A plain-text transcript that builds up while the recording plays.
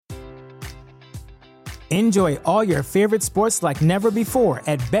Enjoy all your favorite sports like never before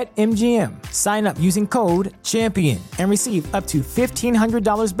at BetMGM. Sign up using code CHAMPION and receive up to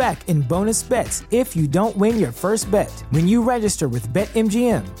 $1,500 back in bonus bets if you don't win your first bet. When you register with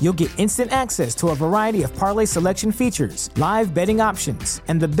BetMGM, you'll get instant access to a variety of parlay selection features, live betting options,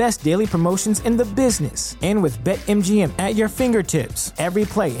 and the best daily promotions in the business. And with BetMGM at your fingertips, every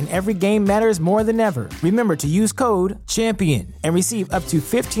play and every game matters more than ever. Remember to use code CHAMPION and receive up to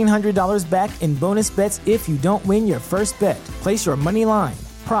 $1,500 back in bonus bets if you don't win your first bet. Place your money line,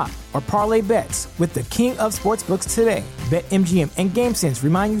 prop, or parlay bets with the king of sportsbooks today. BetMGM and GameSense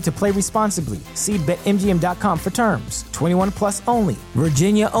remind you to play responsibly. See BetMGM.com for terms. 21 plus only.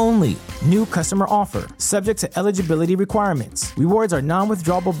 Virginia only. New customer offer. Subject to eligibility requirements. Rewards are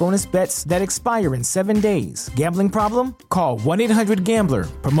non-withdrawable bonus bets that expire in 7 days. Gambling problem? Call 1-800-GAMBLER.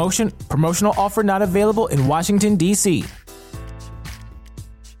 Promotional offer not available in Washington, D.C.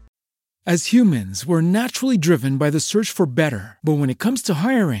 As humans, we're naturally driven by the search for better. But when it comes to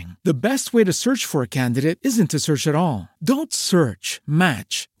hiring, the best way to search for a candidate isn't to search at all. Don't search,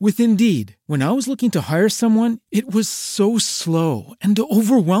 match with Indeed. When I was looking to hire someone, it was so slow and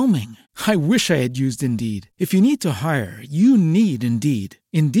overwhelming. I wish I had used Indeed. If you need to hire, you need Indeed.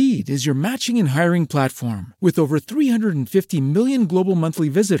 Indeed is your matching and hiring platform with over 350 million global monthly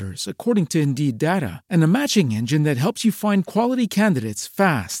visitors, according to Indeed data, and a matching engine that helps you find quality candidates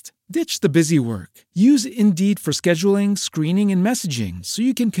fast. Ditch the busy work. Use Indeed for scheduling, screening, and messaging so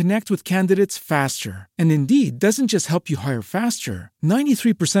you can connect with candidates faster. And Indeed doesn't just help you hire faster.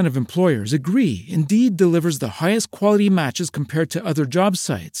 93% of employers agree Indeed delivers the highest quality matches compared to other job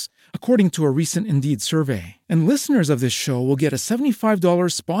sites, according to a recent Indeed survey. And listeners of this show will get a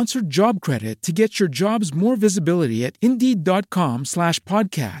 $75 sponsored job credit to get your jobs more visibility at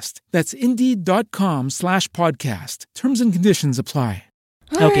Indeed.com/podcast. That's Indeed.com/podcast. Terms and conditions apply.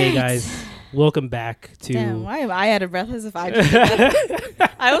 Okay, guys, welcome back to... Damn, why am I out of breath as if I just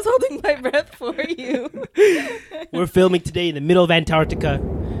I was holding my breath for you. We're filming today in the middle of Antarctica.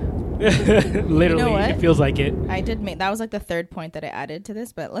 Literally, you know it feels like it. I did make... That was like the third point that I added to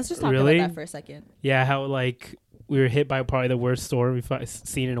this, but let's just talk about that for a second. Yeah, how like... We were hit by probably the worst storm we've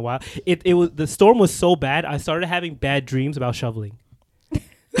seen in a while. It was the storm was so bad, I started having bad dreams about shoveling.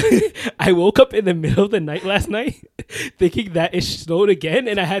 I woke up in the middle of the night last night thinking that it snowed again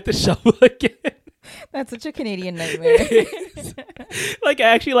and I had to shovel again. That's such a Canadian nightmare. Like I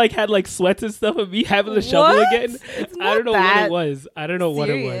actually had sweats and stuff of me having to shovel again. I don't know what it was. I don't know what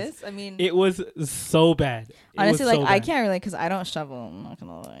it was. I mean, it was so bad. Honestly, I can't relate because I don't shovel. I'm not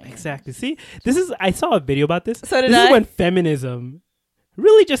gonna lie. Exactly. See, I saw a video about this. So this is when feminism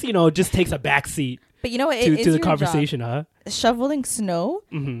really just takes a backseat. But you know what? To the conversation, job. Shoveling snow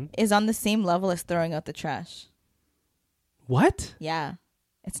is on the same level as throwing out the trash. What? Yeah.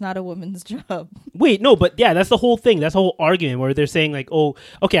 It's not a woman's job. Wait, no, but yeah, that's the whole thing. That's the whole argument where they're saying oh,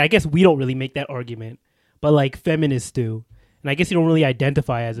 okay, I guess we don't really make that argument, but feminists do. And I guess you don't really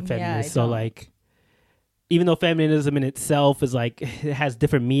identify as a feminist. Yeah, so even though feminism in itself is it has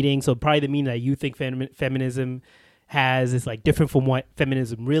different meanings. So probably the meaning that you think feminism has is different from what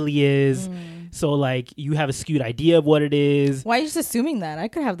feminism really is. So you have a skewed idea of what it is. Why are you just assuming that? I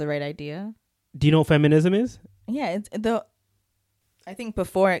could have the right idea. Do you know what feminism is? Yeah, I think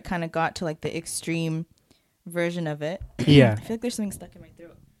before it kind of got to the extreme version of it. Yeah. I feel like there's something stuck in my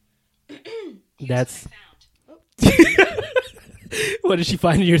throat. That's what did she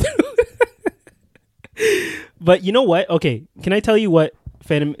find in your throat? But you know what? Okay, can I tell you what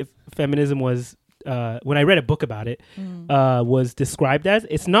feminism was? When I read a book about it, was described as,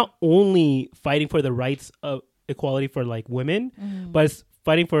 it's not only fighting for the rights of equality for women, but it's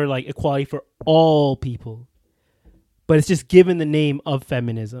fighting for equality for all people. But it's just given the name of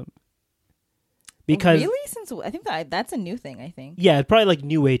feminism. Because really, since I think that's a new thing. I think. Yeah, it's probably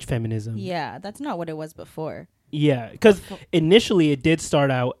new age feminism. Yeah, that's not what it was before. Yeah, because initially it did start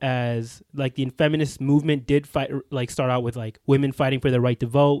out as the feminist movement did start out with women fighting for their right to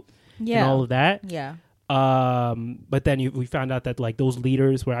vote. Yeah. And all of that. Yeah. But then we found out that those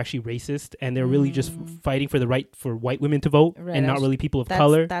leaders were actually racist and they're really just fighting for the right for white women to vote and not really people of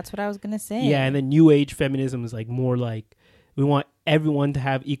color. That's what I was going to say. Yeah. And then new age feminism is more we want everyone to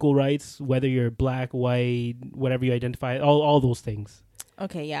have equal rights, whether you're black, white, whatever you identify, all those things.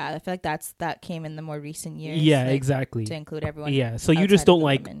 Okay. Yeah. I feel that came in the more recent years. Yeah, exactly. To include everyone. Yeah. So you just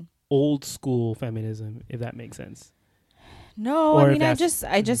don't old school feminism, if that makes sense. No, or I mean, I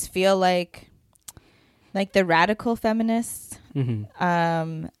just feel like the radical feminists, they,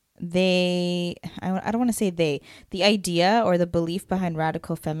 I don't want to say the idea or the belief behind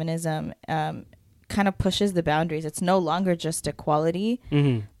radical feminism, kind of pushes the boundaries. It's no longer just equality,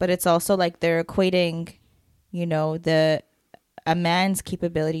 but it's also they're equating a man's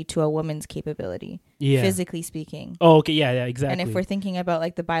capability to a woman's capability, Yeah. physically speaking. Oh, okay. Yeah, yeah, exactly. And if we're thinking about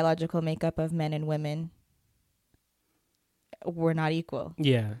like the biological makeup of men and women, we're not equal.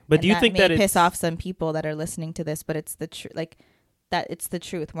 Yeah. But And do you think may that piss it's off some people that are listening to this, but it's the truth. Like that, it's the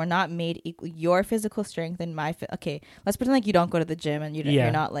truth. We're not made equal. Your physical strength and my okay. Let's pretend like you don't go to the gym and Yeah.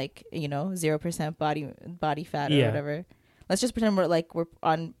 you're not like 0% body fat or Yeah. whatever. Let's just pretend we're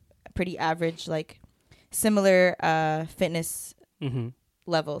on pretty average, like similar fitness Mhm.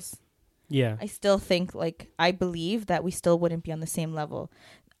 levels. Yeah. I still think, like, I believe that we still wouldn't be on the same level.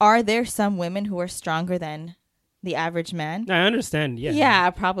 Are there some women who are stronger than the average man? I understand. Yeah. Yeah,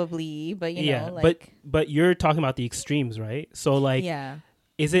 probably. But, you yeah. know, like. But you're talking about the extremes, right? So, like, Yeah.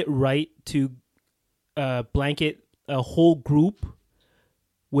 is it right to blanket a whole group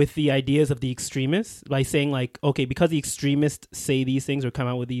with the ideas of the extremists by saying, like, okay, because the extremists say these things or come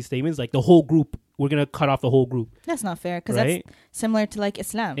out with these statements, like the whole group, we're going to cut off the whole group. That's not fair because Right? that's similar to, like,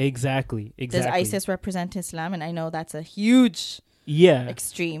 Islam. Exactly. Does ISIS represent Islam? And I know that's a huge Yeah.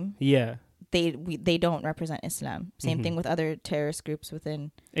 extreme. Yeah. They don't represent Islam. Same thing with other terrorist groups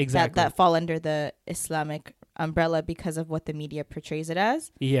within Exactly. that fall under the Islamic umbrella because of what the media portrays it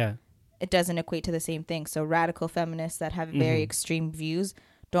as. Yeah. It doesn't equate to the same thing. So radical feminists that have very extreme views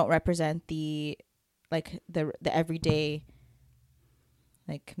don't represent the everyday,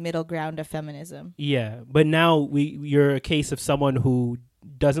 like, middle ground of feminism. Yeah. But now you're a case of someone who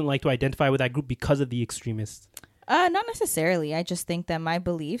doesn't like to identify with that group because of the extremists. Not necessarily. I just think that my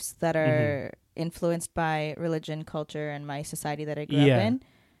beliefs that are influenced by religion, culture, and my society that I grew up in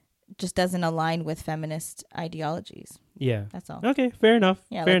just doesn't align with feminist ideologies. Yeah. That's all. Okay. Fair enough.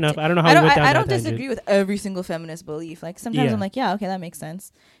 Yeah, fair like, enough. I don't know how we went down I that don't tangent. disagree with every single feminist belief. Like, sometimes Yeah. I'm like, yeah, okay, that makes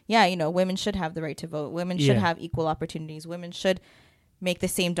sense. Yeah, women should have the right to vote. Women should Yeah. have equal opportunities. Women should make the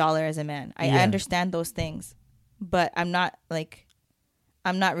same dollar as a man. I Yeah. understand those things, but I'm not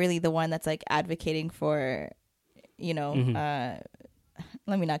really the one that's like advocating for,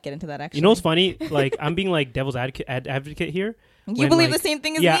 let me not get into that actually. You know what's funny? Like, I'm being like devil's advocate here. You when, believe like, the same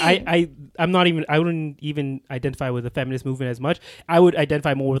thing as yeah, me. I'm not even. I wouldn't even identify with the feminist movement as much. I would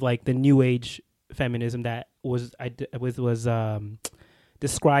identify more with like the new age feminism that was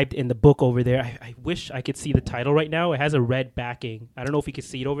described in the book over there. I wish I could see the title right now. It has a red backing. I don't know if you can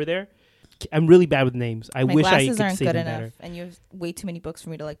see it over there. I'm really bad with names. I My wish I glasses could aren't say good them enough, better. and you have way too many books for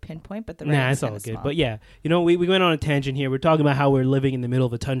me to like pinpoint. But the Nah, writing's it's all kinda good. small. But yeah, we went on a tangent here. We're talking about how we're living in the middle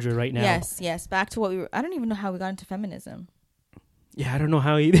of a tundra right now. Yes. Back to what we were. I don't even know how we got into feminism. Yeah, I don't know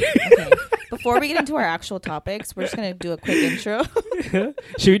how either. Okay. Before we get into our actual topics, we're just gonna do a quick intro.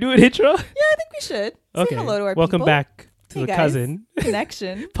 Should we do an intro? Yeah, I think we should. Say Okay. hello to our Welcome people. back to Hey, the guys. Cousin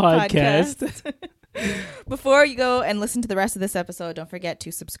Connection podcast. Before you go and listen to the rest of this episode, don't forget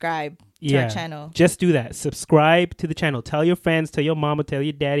to subscribe to our channel. Just do that. Subscribe to the channel. Tell your friends, tell your mama, tell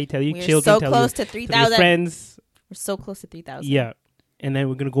your daddy, tell your We're children, so tell close your, to tell your 3,000. friends. We're so close to 3,000. Yeah. And then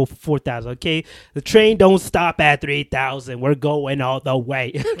we're going to go for 4,000. Okay. The train don't stop at 3,000. We're going all the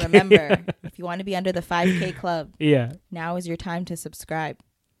way. Remember, if you want to be under the 5K club, Yeah. now is your time to subscribe.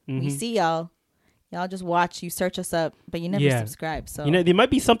 Mhm. We see y'all. Y'all just watch. You search us up, but you never Yeah. subscribe. So There might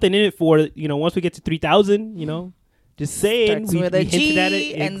be something in it for, once we get to 3,000, just saying. starts with a G, hinted at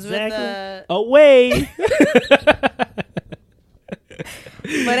it. ends with Exactly. a. Away.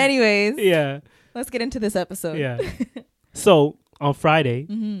 But anyways, Yeah. let's get into this episode. Yeah. So on Friday,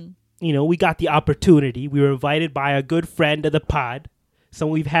 we got the opportunity. We were invited by a good friend of the pod,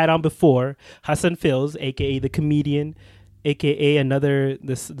 someone we've had on before, Hassan Fils, aka the comedian, aka another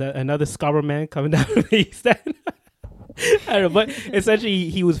Scarborough man coming down from the East End. I don't know, but essentially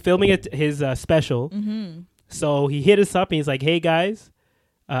he was filming his special. So he hit us up and he's like, "Hey guys,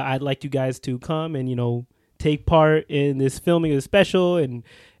 I'd like you guys to come and take part in this filming of the special and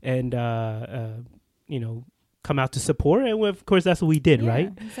come out to support." And of course that's what we did, Yeah,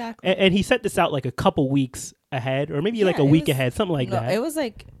 right? Exactly. And he sent this out like a couple weeks ahead, or maybe like a it week was- ahead, something like no, that. It was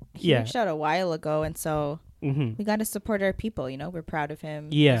like he Yeah. reached out a while ago, and so Mm-hmm. we got to support our people. We're proud of him.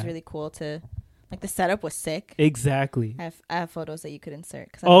 Yeah. It was really cool to, like, the setup was sick. Exactly. I have photos that you could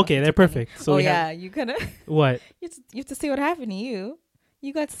insert. 'Cause I Oh, don't know okay, if you they're took any. perfect. So Oh we yeah, have, you kind of what? you have to see what happened to you.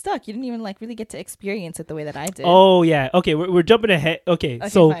 You got stuck. You didn't even like really get to experience it the way that I did. Oh yeah. Okay, we're jumping ahead. Okay, okay,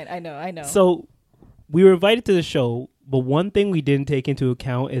 so fine. I know. so we were invited to the show, but one thing we didn't take into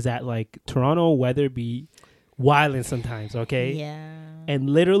account is that like Toronto weather be wilding sometimes. Okay. Yeah.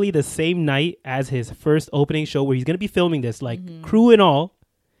 And literally the same night as his first opening show, where he's gonna be filming this, like Mm-hmm. crew and all,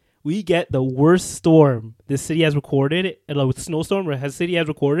 we get the worst storm this city has recorded, snowstorm the city has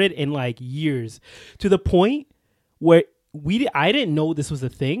recorded in like years, to the point where I didn't know this was a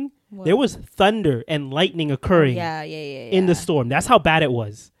thing. What? There was thunder and lightning occurring in the storm. That's how bad it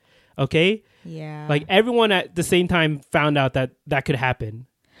was. Okay? Yeah. Like everyone at the same time found out that could happen.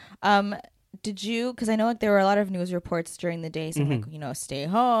 Did you, because I know like there were a lot of news reports during the day saying like, you know, stay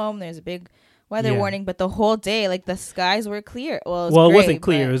home, there's a big weather warning, but the whole day like the skies were clear. Well, it wasn't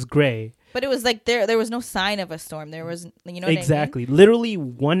clear, it was gray. But it was like there was no sign of a storm. There was, you know what exactly. I mean? Literally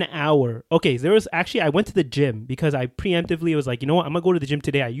 1 hour. Okay, there was actually, I went to the gym because I preemptively was like, you know what, I'm going to go to the gym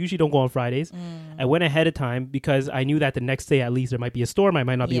today. I usually don't go on Fridays. I went ahead of time because I knew that the next day at least there might be a storm. I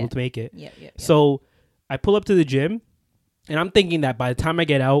might not be able to make it. So I pull up to the gym and I'm thinking that by the time I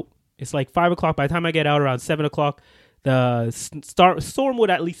get out, it's like 5 o'clock. By the time I get out around 7 o'clock, the storm would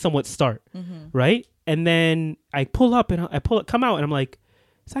at least somewhat start, right? And then I pull up and come out and I'm like,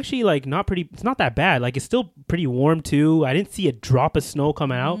 it's actually like it's not that bad. Like it's still pretty warm too. I didn't see a drop of snow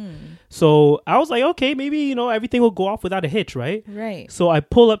coming out. So I was like, okay, maybe, you know, everything will go off without a hitch, right? Right. So I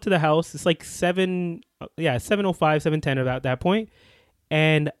pull up to the house. It's like 7:05, 7:10 about that point.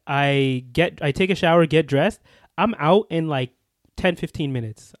 And I take a shower, get dressed. I'm out in like 10, 15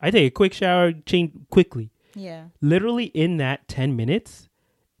 minutes. I take a quick shower, change quickly. Yeah. Literally in that 10 minutes,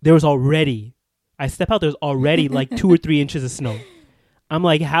 I step out, there's already like 2 or 3 inches of snow. I'm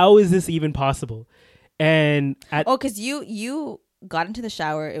like, how is this even possible? And because you got into the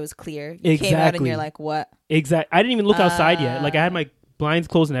shower, it was clear. You came out and you're like, what? Exactly. I didn't even look outside yet. Like I had my blinds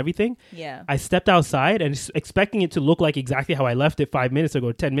closed and everything. Yeah. I stepped outside and expecting it to look like exactly how I left it 5 minutes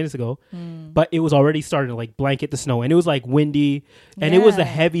ago, 10 minutes ago. But it was already starting to like blanket the snow, and it was like windy, and it was a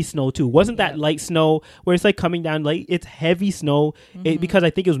heavy snow too. It wasn't that light snow where it's like coming down light. It's heavy snow because I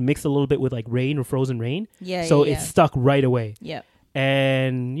think it was mixed a little bit with like rain or frozen rain. Yeah. So it stuck right away. Yeah.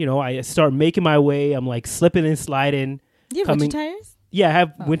 And, you know, I start making my way. I'm like slipping and sliding. Do you have winter tires? Yeah, I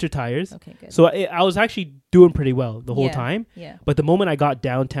have winter tires. Okay, good. So I was actually doing pretty well the whole time. Yeah. But the moment I got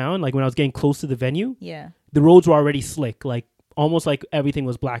downtown, like when I was getting close to the venue, the roads were already slick, like almost like everything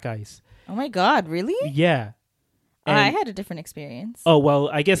was black ice. Oh my God, really? Yeah. I had a different experience. Oh, well,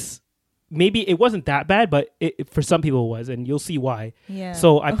 I guess maybe it wasn't that bad, but for some people it was, and you'll see why. Yeah.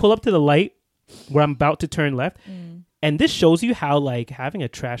 So I pull up to the light where I'm about to turn left. And this shows you how, like, having a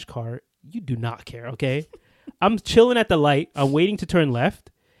trash car, you do not care, okay? I'm chilling at the light. I'm waiting to turn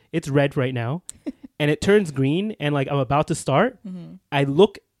left. It's red right now. And it turns green, and, like, I'm about to start. I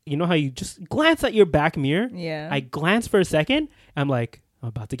look, you know how you just glance at your back mirror? Yeah. I glance for a second. I'm like, I'm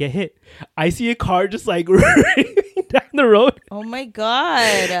about to get hit. I see a car just, like, running down the road. Oh, my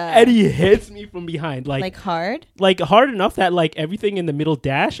God. And he hits me from behind. Like hard? Like, hard enough that, like, everything in the middle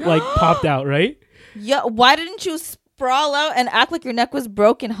dash, like, popped out, right? Yeah. Why didn't you sprawl out and act like your neck was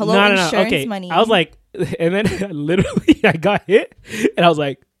broken? Hello, insurance money. I was like, and then literally I got hit and I was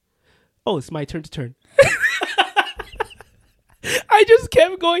like, oh, it's my turn to turn. I just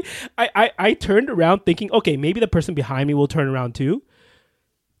kept going. I turned around thinking, okay, maybe the person behind me will turn around too.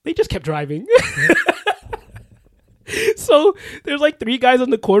 They just kept driving. So there's like 3 guys on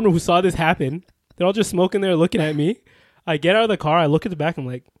the corner who saw this happen. They're all just smoking there looking at me. I get out of the car. I look at the back. I'm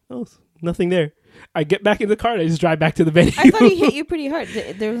like, oh, nothing there. I get back in the car and I just drive back to the venue. I thought he hit you pretty hard.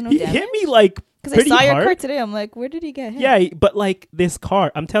 There was no damage? He hit me like because I saw your car today. I'm like, where did he get hit? Yeah, but like this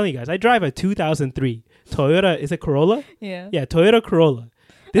car, I'm telling you guys, I drive a 2003 Toyota. Is it Corolla? Yeah. Yeah, Toyota Corolla.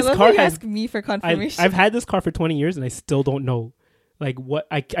 This car has asked me for confirmation. I've had this car for 20 years and I still don't know. Like what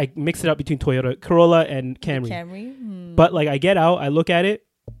I mix it up between Toyota Corolla and Camry. But like I get out, I look at it,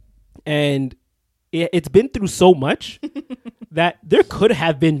 and it's been through so much that there could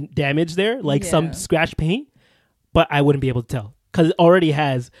have been damage there, like some scratch paint, but I wouldn't be able to tell because it already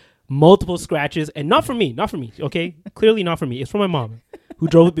has multiple scratches, and not from me, okay? Clearly not from me. It's from my mom who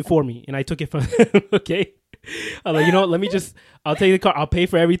drove it before me, and I took it from him, okay? I'm like, you know what, I'll take the car, I'll pay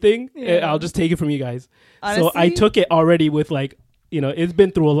for everything, and I'll just take it from you guys. Honestly, so I took it already with like, you know, it's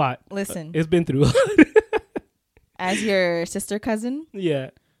been through a lot. Listen. It's been through a lot. As your sister cousin? Yeah.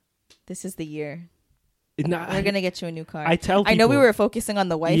 This is the year. We're going to get you a new car. I tell people. I know we were focusing on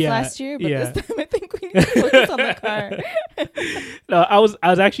the wife last year, but this time I think we need to focus on the car. No, I was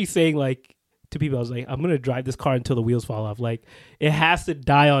actually saying like to people, I was like, I'm going to drive this car until the wheels fall off. Like it has to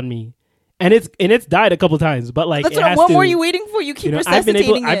die on me. And it's died a couple times, but like what more are you waiting for? You keep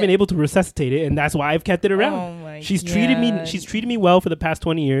resuscitating I've been able to resuscitate it, and that's why I've kept it around. Oh my She's treated me well for the past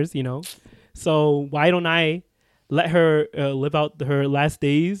 20 years, you know. So why don't I let her live out her last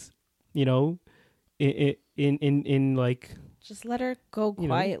days, you know, in like just let her go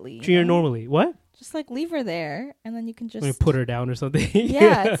quietly. Treat her normally. What? Just like leave her there, and then you can just put her down or something.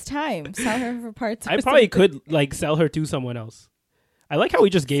 Yeah, it's time. Sell her for parts. I probably could like sell her to someone else. I like how we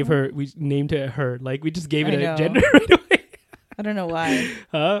just named it her. Like we just gave it a gender right away. I don't know why.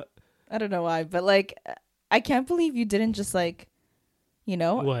 Huh? I don't know why, but like, I can't believe you didn't just like,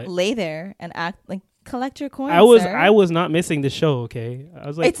 What? lay there and act like collect your coins. I was not missing the show. Okay, I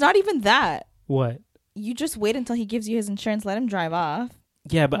was like, it's not even that. what? You just wait until he gives you his insurance. Let him drive off.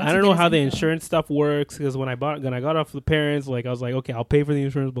 Yeah, but Once I you don't get know his how the info. insurance stuff works because when I got off the parents, like I was like, okay, I'll pay for the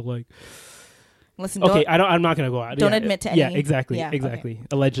insurance, but like, Listen, okay, I'm not gonna go out. don't Yeah, admit to Yeah, any- exactly, yeah, exactly.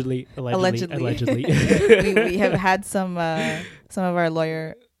 Allegedly. we have had some of our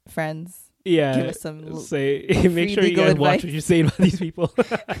lawyer friends Yeah. give us some Say, free make sure you legal guys watch advice. what you're saying about these people. You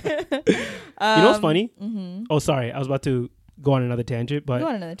know what's funny? Mm-hmm. Oh, sorry, I was about to go on another tangent, but Go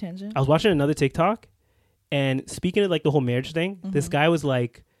on another tangent. I was watching another TikTok, and speaking of like the whole marriage thing, this Mm-hmm. guy was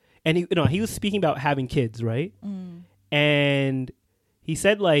like, and he was speaking about having kids, right? Mm. And he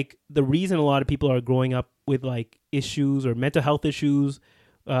said like the reason a lot of people are growing up with like issues or mental health issues,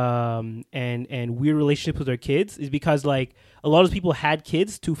 and weird relationships with their kids is because like a lot of people had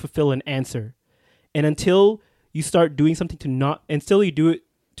kids to fulfill an answer, and until you start doing something until you do it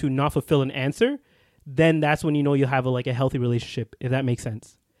to not fulfill an answer, then that's when you'll have a healthy relationship, if that makes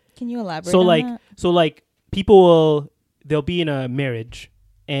sense. Can you elaborate? So on like that? so like people they'll be in a marriage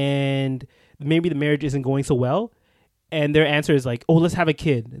and maybe the marriage isn't going so well, and their answer is like, oh, let's have a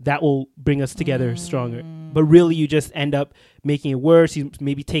kid, that will bring us together stronger. But really you just end up making it worse. You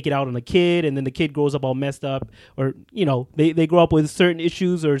maybe take it out on the kid, and then the kid grows up all messed up, or they grow up with certain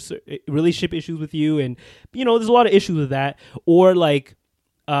issues or relationship issues with you, and there's a lot of issues with that. Or like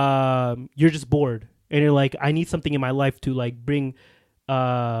you're just bored and you're like, I need something in my life to like bring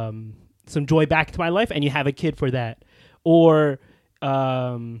some joy back into my life, and you have a kid for that. Or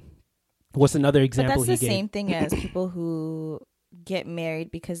what's another But example that's the he gave? same thing as people who get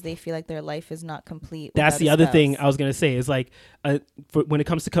married because they feel like their life is not complete. That's without the a other thing spouse. I was gonna say is like, when it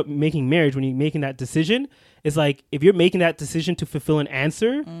comes to making marriage, when you're making that decision, it's like if you're making that decision to fulfill an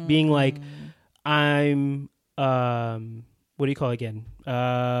answer, being like, I'm what do you call it again?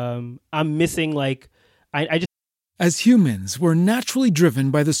 I'm missing like, I just As humans, we're naturally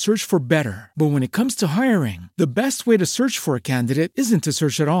driven by the search for better. But when it comes to hiring, the best way to search for a candidate isn't to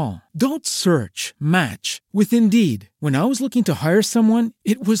search at all. Don't search, match with Indeed. When I was looking to hire someone,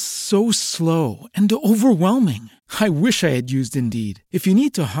 it was so slow and overwhelming. I wish I had used Indeed. If you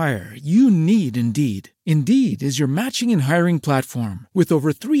need to hire, you need Indeed. Indeed is your matching and hiring platform with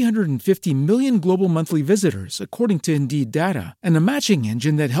over 350 million global monthly visitors, according to Indeed data, and a matching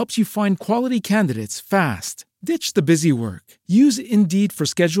engine that helps you find quality candidates fast. Ditch the busy work. Use Indeed for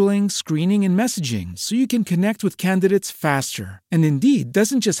scheduling, screening, and messaging so you can connect with candidates faster. And Indeed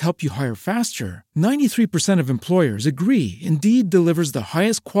doesn't just help you hire faster. 93% of employers agree Indeed delivers the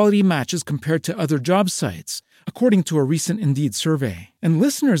highest quality matches compared to other job sites, according to a recent Indeed survey. And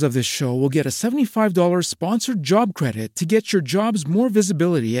listeners of this show will get a $75 sponsored job credit to get your jobs more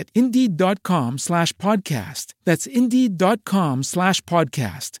visibility at Indeed.com/podcast. That's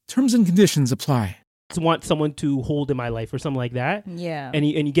Indeed.com/podcast. Terms and conditions apply. want someone to hold in my life or something like that. Yeah. And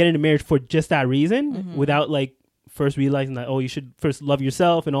you get into marriage for just that reason, without like first realizing that, oh, you should first love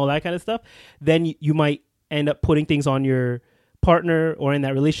yourself and all that kind of stuff. Then you might end up putting things on your partner or in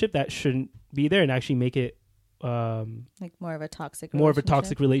that relationship that shouldn't be there, and actually make it like more of a toxic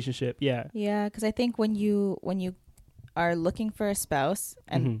relationship. Yeah. Yeah, because I think when you are looking for a spouse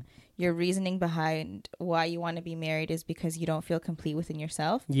and your reasoning behind why you want to be married is because you don't feel complete within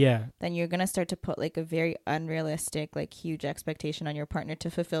yourself, Yeah. then you're gonna start to put like a very unrealistic, like huge expectation on your partner to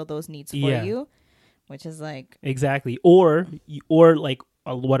fulfill those needs for Yeah. you, which is like Exactly. Or like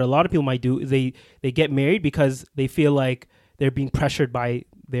what a lot of people might do is they get married because they feel like they're being pressured by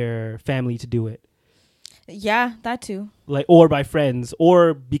their family to do it. yeah, that too. Like, or by friends,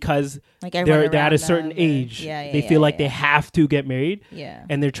 or because Like they're at a certain age, they feel like they have to get married, Yeah.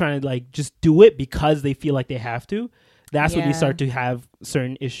 and they're trying to like just do it because they feel like they have to. That's when you Yeah. start to have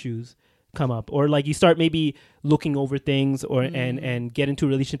certain issues come up, or like you start maybe looking over things, or and get into a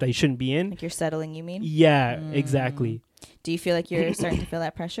relationship that you shouldn't be in. Like you're settling, you mean? Yeah, exactly. Do you feel like you're starting to feel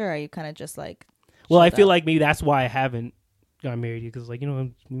that pressure, or are you kind of just like? Well, I chilled feel out? like maybe that's why I haven't gotten married, because like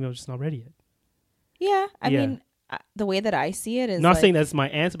maybe I'm just not ready yet. Yeah, I Yeah. mean, the way that I see it is Not like, saying that's my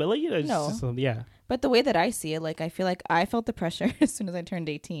answer, but like it's No. just, yeah. but the way that I see it, like I feel like I felt the pressure as soon as I turned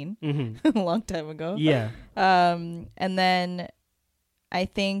 18, Mm-hmm. a long time ago. Yeah. And then I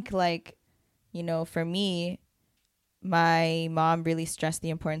think like, for me, my mom really stressed the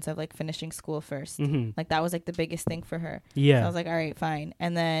importance of like finishing school first. Mm-hmm. Like that was like the biggest thing for her. Yeah. So I was like, all right, fine.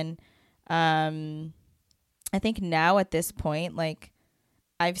 And then I think now at this point, like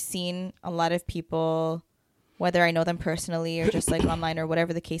I've seen a lot of people, whether I know them personally or just like online or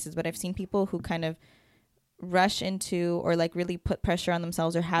whatever the case is, but I've seen people who kind of rush into or like really put pressure on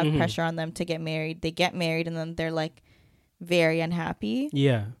themselves or have pressure on them to get married. They get married and then they're like very unhappy.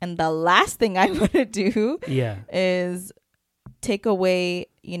 Yeah. And the last thing I want to do Yeah. is take away,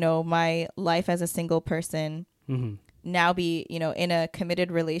 you know, my life as a single person, now be, you know, in a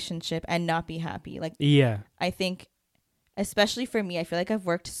committed relationship and not be happy. Like, yeah. I think, especially for me, I feel like I've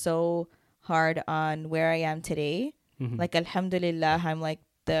worked so hard on where I am today. Like, alhamdulillah, I'm like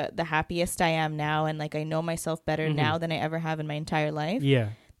the happiest I am now. And like, I know myself better now than I ever have in my entire life. Yeah.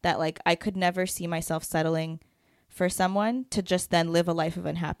 That like, I could never see myself settling for someone to just then live a life of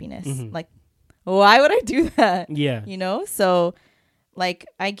unhappiness. Like, why would I do that? Yeah. You know? So like,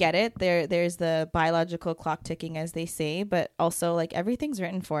 I get it. There's the biological clock ticking, as they say, but also like everything's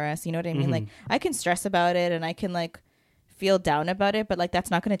written for us. You know what I mean? Like, I can stress about it and I can like feel down about it, but like,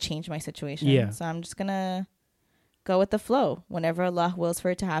 that's not going to change my situation. Yeah. So I'm just going to go with the flow. Whenever Allah wills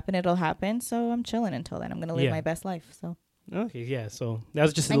for it to happen, it'll happen. So I'm chilling until then. I'm going to live my best life. So. Okay. Yeah. So that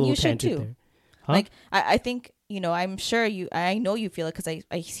was just a And little you should tangent too. there. Huh? Like, I think, you know, I'm sure I know you feel it because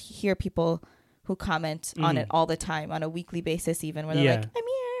I hear people who comment on it all the time on a weekly basis, even where they're like, I'm here,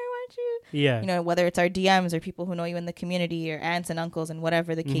 why don't you? Yeah. You know, whether it's our DMs or people who know you in the community or aunts and uncles and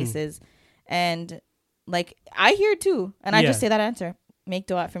whatever the case is. And like, I hear it too. And I just say that answer. Make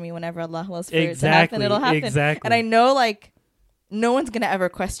dua for me whenever Allah wills for it to happen. It'll happen. Exactly. And I know like no one's going to ever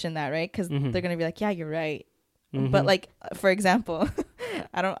question that, right? Because they're going to be like, yeah, you're right. But like, for example,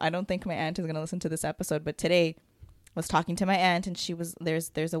 I don't think my aunt is going to listen to this episode, but today I was talking to my aunt and she was,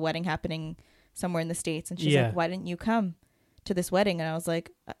 there's a wedding happening somewhere in the States. And she's like, why didn't you come to this wedding? And I was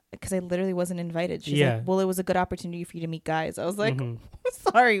like, because I literally wasn't invited. She's like, well, it was a good opportunity for you to meet guys. I was like,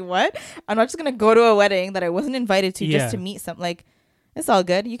 sorry, what? I'm not just going to go to a wedding that I wasn't invited to just to meet some, like, it's all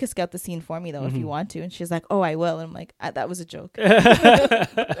good. You can scout the scene for me though if you want to. And she's like, oh, I will. And I'm like, that was a joke.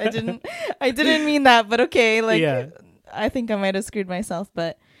 I didn't mean that, but okay. Like, I think I might have screwed myself,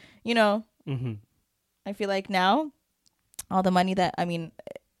 but you know, I feel like now all the money that, I mean,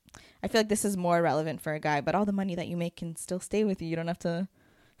 I feel like this is more relevant for a guy, but all the money that you make can still stay with you. You don't have to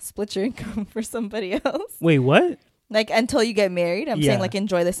split your income for somebody else. Wait, what? Like, until you get married, I'm saying like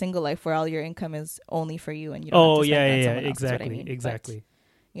enjoy the single life where all your income is only for you and you don't have to spend on someone else, exactly, is what I mean. exactly.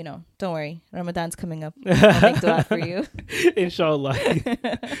 But, you know, don't worry, Ramadan's coming up. I'll make dua for you. Inshallah.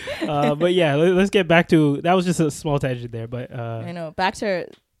 But yeah, let's get back to, that was just a small tangent there, but I know, back to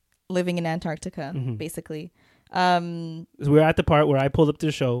living in Antarctica, basically. We're at the part where I pulled up to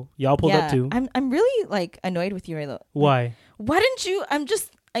the show. Y'all pulled up too. I'm really like annoyed with you, Raylo. Why? Why didn't you?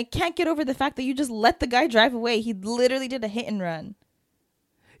 I can't get over the fact that you just let the guy drive away. He literally did a hit and run.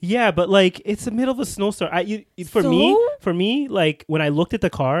 Yeah, but like, it's the middle of a snowstorm. For me, like when I looked at the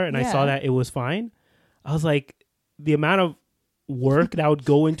car and I saw that it was fine, I was like, the amount of work that would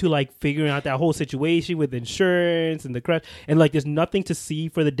go into like figuring out that whole situation with insurance and the crash, and like there's nothing to see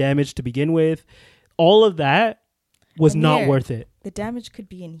for the damage to begin with. All of that was not worth it. The damage could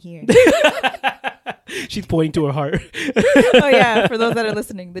be in here. She's pointing to her heart. Oh yeah, for those that are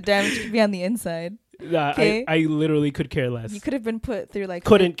listening, the damage could be on the inside. Okay? I literally could care less. You could have been put through like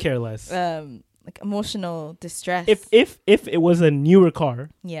care less. Like emotional distress. If it was a newer car.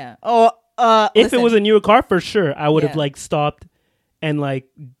 Yeah. If it was a newer car, for sure, I would have like stopped and like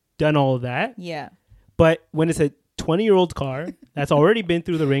done all of that. Yeah. But when it's a 20-year-old car that's already been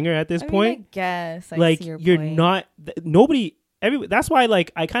through the ringer at this point, I guess like see your you're point. not that's why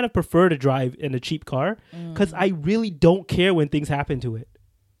like I kind of prefer to drive in a cheap car because I really don't care when things happen to it.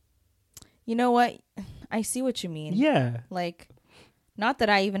 You know what? I see what you mean. Yeah. Like, not that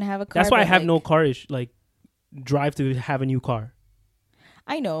I even have a car. That's why I have no car drive to have a new car.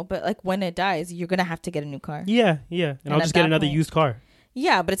 I know, but like when it dies, you're gonna have to get a new car. Yeah. And I'll just get another used car.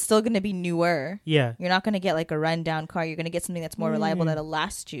 Yeah, but it's still gonna be newer. Yeah. You're not gonna get like a rundown car. You're gonna get something that's more reliable that'll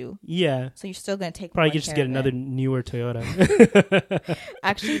last you. Yeah. So you're still gonna take probably just get another newer Toyota.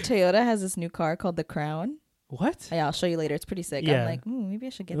 Actually, Toyota has this new car called the Crown. What? Yeah, I'll show you later. It's pretty sick. Yeah. I'm like, maybe I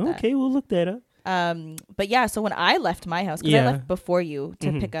should get that. Okay, we'll look that up. But yeah, so when I left my house, because I left before you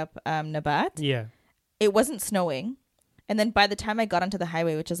to pick up Nabat. Yeah. It wasn't snowing. And then by the time I got onto the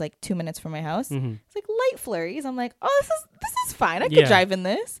highway, which is like 2 minutes from my house, it's like light flurries. I'm like, oh, this is fine. I could drive in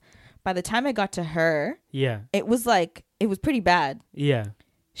this. By the time I got to her, it was pretty bad. Yeah.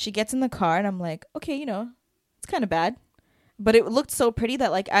 She gets in the car and I'm like, okay, it's kind of bad. But it looked so pretty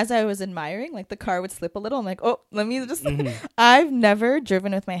that like as I was admiring, like the car would slip a little. I'm like, oh, let me just. I've never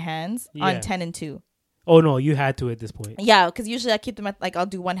driven with my hands on 10 and 2. Oh no, you had to at this point. Yeah, because usually I keep them at like I'll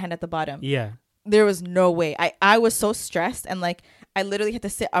do one hand at the bottom. Yeah. There was no way. I was so stressed and like I literally had to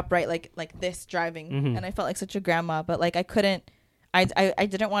sit upright like this driving, and I felt like such a grandma. But like I couldn't. I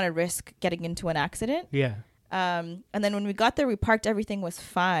didn't want to risk getting into an accident. Yeah. And then when we got there, we parked. Everything was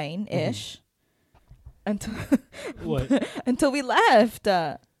fine-ish until What? until we left.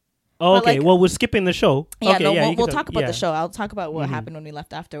 Oh, okay. like- Well, we're skipping the show. Yeah, okay, no, you we'll can talk about yeah. the show. I'll talk about what Mhm. happened when we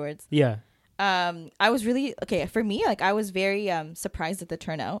left afterwards. Yeah. I was really okay for me. Like I was very surprised at the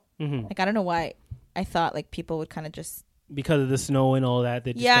turnout. hmm Like I don't know why I thought like people would kind of just Because of the snow and all that.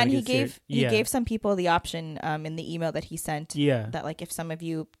 They just yeah, kinda and get scared. he gave some people the option in the email that he sent Yeah. that like if some of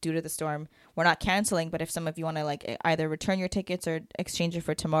you due to the storm we're not canceling, but if some of you want to like either return your tickets or exchange it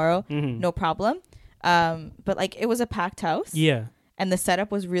for tomorrow, Mhm. no problem. But like it was a packed house. Yeah. And the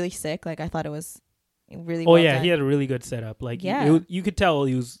setup was really sick. Like I thought it was really. Oh well yeah, done. he had a really good setup. Like Yeah. you could tell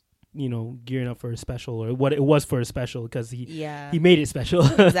he was gearing up for a special or what it was for a special because Yeah. he made it special.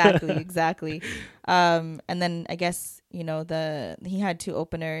 exactly. And then I guess he had two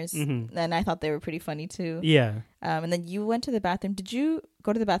openers, Mhm. and I thought they were pretty funny too. Yeah. And then you went to the bathroom. Did you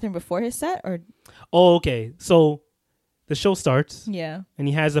go to the bathroom before his set or? Oh, okay. So the show starts Yeah. and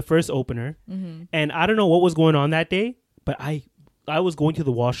he has the first opener, Mm-hmm. and I don't know what was going on that day, but I was going to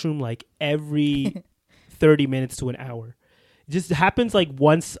the washroom like every 30 minutes to an hour. It just happens like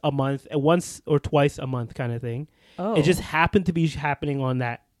once a month, once or twice a month kind of thing. Oh. It just happened to be happening on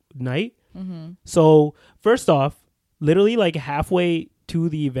that night. Mm-hmm. So first off, literally like halfway to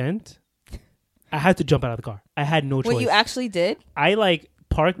the event, I had to jump out of the car. I had no choice. What you actually did? I like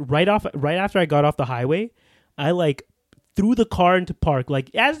parked right after I got off the highway. I like threw the car into park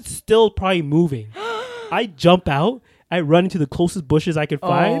like as it's still probably moving. I jump out. I run into the closest bushes I could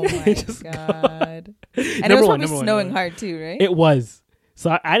find. Oh my Just go. god! And Number it was one, probably number one, snowing number one. hard too, right? It was.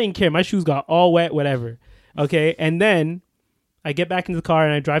 So I didn't care. My shoes got all wet, whatever. Okay. And then I get back into the car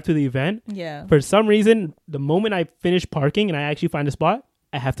and I drive to the event. Yeah. For some reason, the moment I finish parking and I actually find a spot,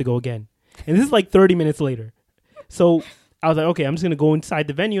 I have to go again. And this is like 30 minutes later. So I was like, okay, I'm just going to go inside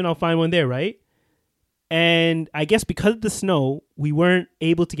the venue and I'll find one there, right? And I guess because of the snow, we weren't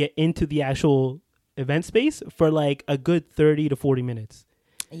able to get into the actual event space for like a good 30 to 40 minutes.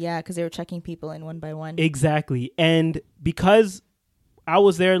 Yeah, because they were checking people in one by one. Exactly. And because I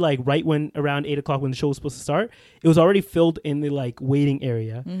was there like right when around 8 o'clock when the show was supposed to start, it was already filled in the like waiting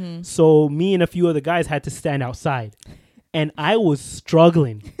area. Mm-hmm. So me and a few other guys had to stand outside. And I was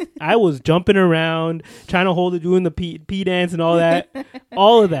struggling. I was jumping around, trying to hold it, doing the pee dance and all that.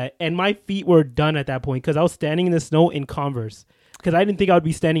 All of that. And my feet were done at that point because I was standing in the snow in Converse. Because I didn't think I would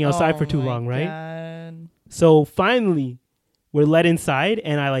be standing outside for too long, right? God. So finally, we're let inside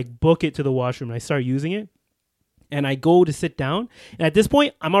and I like book it to the washroom. And I start using it. And I go to sit down. And at this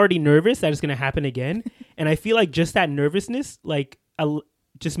point, I'm already nervous that it's going to happen again. And I feel like just that nervousness, like,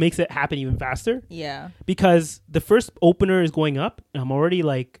 just makes it happen even faster. Yeah. Because the first opener is going up. And I'm already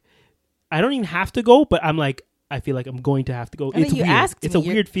like, I don't even have to go. But I'm like, I feel like I'm going to have to go. And It's then you weird. asked It's me, a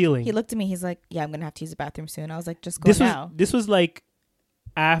weird feeling. He looked at me. He's like, "Yeah, I'm gonna have to use the bathroom soon." I was like, "Just go This now." was like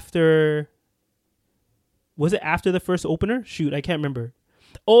after. Was it after the first opener? Shoot, I can't remember.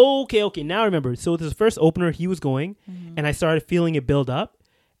 Oh, okay. Now I remember. So this first opener, he was going, and I started feeling it build up,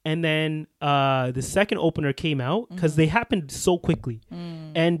 and then the second opener came out because they happened so quickly,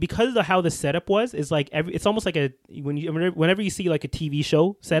 and because of how the setup was, is like it's almost like whenever you see like a TV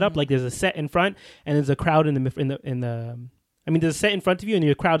show setup, like there's a set in front and there's a crowd in the. I mean, there's a set in front of you and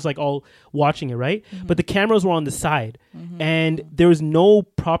your crowd's like all watching it, right? But the cameras were on the side and there was no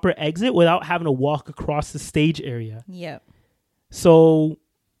proper exit without having to walk across the stage area. Yeah. So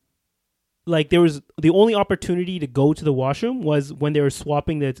like there was the only opportunity to go to the washroom was when they were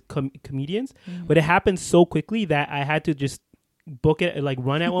swapping the comedians, but it happened so quickly that I had to just book it, like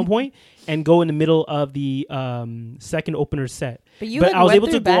run at one point and go in the middle of the second opener set. But I was able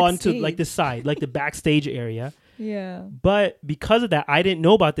to go onto like the side, like the backstage area. Yeah. But because of that, I didn't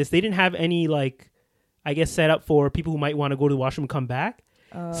know about this. They didn't have any like, I guess, set up for people who might want to go to the washroom and come back.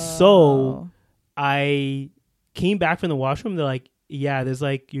 So I came back from the washroom. They're like, yeah, there's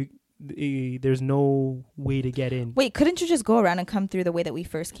like there's no way to get in. Wait, couldn't you just go around and come through the way that we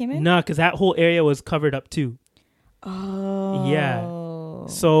first came in? No, because that whole area was covered up too. Oh. Yeah.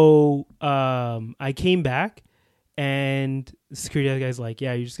 So I came back and the security guy's like,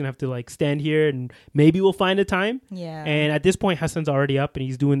 yeah, you're just going to have to like stand here and maybe we'll find a time. Yeah. And at this point, Hassan's already up and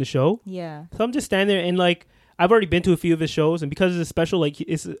he's doing the show. Yeah. So I'm just standing there and like, I've already been to a few of his shows and because it's special, like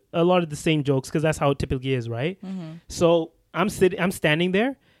it's a lot of the same jokes because that's how it typically is, right? So I'm standing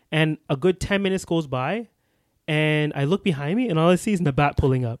there and a good 10 minutes goes by and I look behind me and all I see is Nabat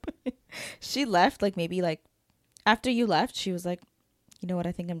pulling up. She left like maybe like after you left, she was like, you know what,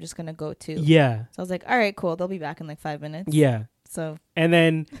 I think I'm just going to go too. Yeah. So I was like, all right, cool. They'll be back in like 5 minutes. Yeah. So. And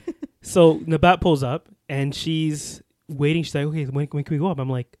then, so Nabat pulls up and she's waiting. She's like, okay, when can we go up? I'm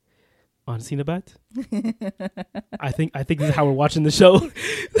like, Honestly, Nabat, I think this is how we're watching the show.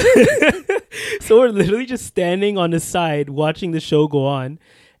 So we're literally just standing on the side watching the show go on,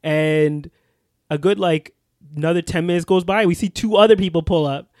 and a good like another 10 minutes goes by. We see two other people pull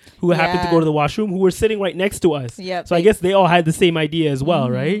up who happened to go to the washroom, who were sitting right next to us. Yep, so I guess they all had the same idea as well,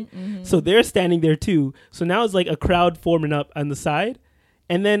 right? Mm-hmm. So they're standing there too. So now it's like a crowd forming up on the side,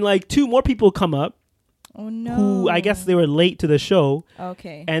 and then like two more people come up. Oh no! Who I guess they were late to the show.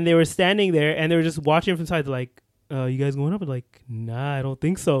 Okay. And they were standing there and they were just watching from the side. They're like, you guys going up? I'm like, nah, I don't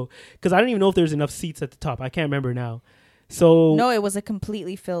think so. Because I don't even know if there's enough seats at the top. I can't remember now. So no, it was a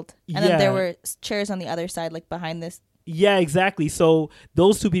completely filled. And then there were chairs on the other side, like behind this. Yeah, exactly. So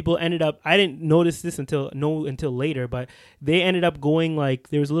those two people ended up, I didn't notice this until later, but they ended up going like,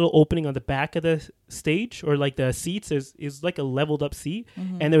 there was a little opening on the back of the stage, or like the seats is like a leveled up seat,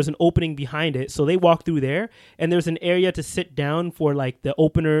 and there was an opening behind it. So they walked through there, and there's an area to sit down for like the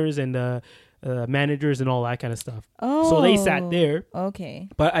openers and the managers and all that kind of stuff. Oh. So they sat there. Okay.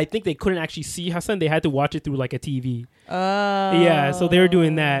 But I think they couldn't actually see Hassan. They had to watch it through like a TV. Oh. Yeah, so they were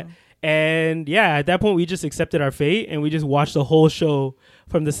doing that. And yeah, at that point, we just accepted our fate and we just watched the whole show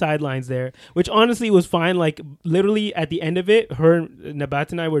from the sidelines there, which honestly was fine. Like literally at the end of it,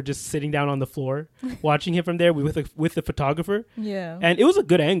 Nabat and I were just sitting down on the floor watching him from there with the photographer. Yeah. And it was a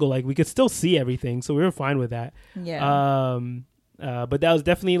good angle. Like we could still see everything. So we were fine with that. Yeah. But that was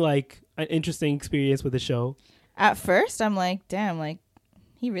definitely like an interesting experience with the show. At first, I'm like, damn, like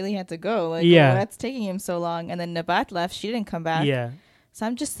he really had to go. Like, that's taking him so long. And then Nabat left. She didn't come back. Yeah. So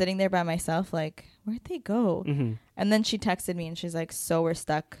I'm just sitting there by myself, like, where'd they go? Mm-hmm. And then she texted me and she's like, so we're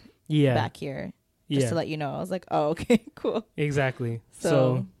stuck back here. Just to let you know. I was like, oh, okay, cool. Exactly.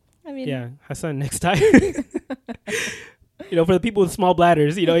 So I mean, yeah, Hassan, next time. For the people with small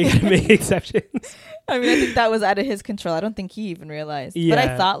bladders, you gotta make exceptions. I mean, I think that was out of his control. I don't think he even realized. Yeah. But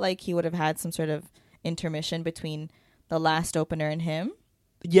I thought like he would have had some sort of intermission between the last opener and him.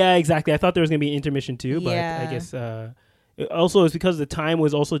 Yeah, exactly. I thought there was gonna be an intermission too, but I guess also it's because the time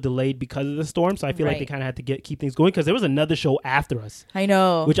was also delayed because of the storm. So I feel like they kind of had to keep things going because there was another show after us. I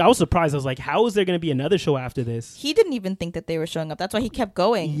know. Which I was surprised. I was like, how is there going to be another show after this? He didn't even think that they were showing up. That's why he kept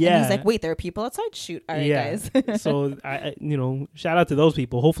going. Yeah. And he's like, wait, there are people outside? Shoot. All right, guys. So, I shout out to those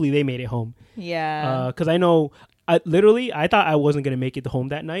people. Hopefully they made it home. Yeah. Because I know, I thought I wasn't going to make it home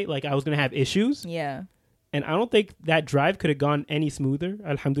that night. Like I was going to have issues. Yeah. And I don't think that drive could have gone any smoother.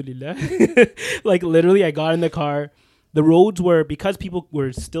 Alhamdulillah. Like literally I got in the car. The roads were, because people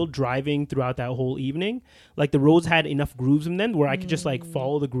were still driving throughout that whole evening, like the roads had enough grooves in them where I could just like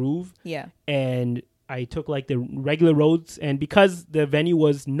follow the groove. Yeah. And I took like the regular roads, and because the venue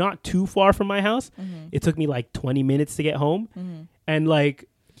was not too far from my house, it took me like 20 minutes to get home. And like,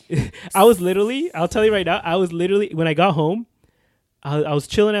 I was literally, I'll tell you right now, when I got home, I was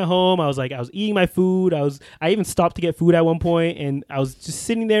chilling at home. I was eating my food. I even stopped to get food at one point, and I was just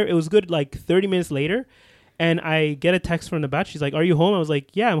sitting there. It was good like 30 minutes later. And I get a text from the bat. She's like, are you home? I was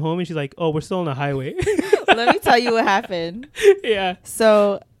like, yeah, I'm home. And she's like, oh, we're still on the highway. Let me tell you what happened. Yeah.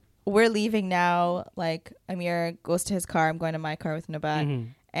 So we're leaving now. Like Amir goes to his car. I'm going to my car with Nabat.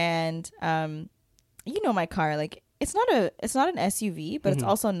 And my car, like it's not an SUV, but it's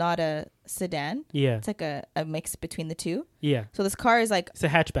also not a sedan. Yeah. It's like a mix between the two. Yeah. So this car is like, it's a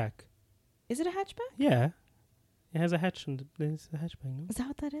hatchback. Is it a hatchback? Yeah. It has a hatch. It's a hatchback. No? Is that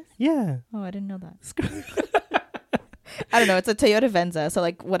what that is? Yeah. Oh, I didn't know that. I don't know. It's a Toyota Venza. So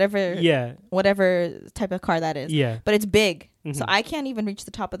like whatever type of car that is. Yeah. But it's big. So I can't even reach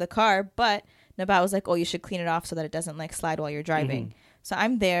the top of the car. But Nabat was like, oh, you should clean it off so that it doesn't like slide while you're driving. So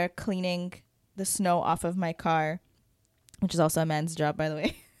I'm there cleaning the snow off of my car, which is also a man's job, by the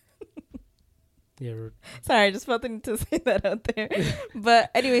way. Yeah. Sorry, I just felt the need to say that out there.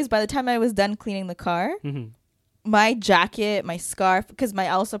 But anyways, by the time I was done cleaning the car, my jacket, my scarf, because I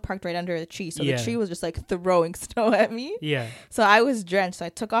also parked right under a tree. So the tree was just like throwing snow at me. Yeah. So I was drenched. So I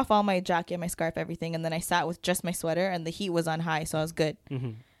took off all my jacket, my scarf, everything. And then I sat with just my sweater and the heat was on high. So I was good.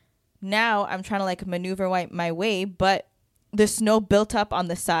 Now I'm trying to like maneuver my way, but the snow built up on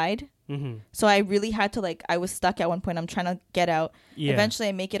the side. So I really had to I was stuck at one point. I'm trying to get out. Yeah. Eventually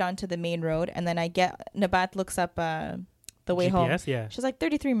I make it onto the main road. And then Nabat looks up the way GPS, home. Yeah. She's like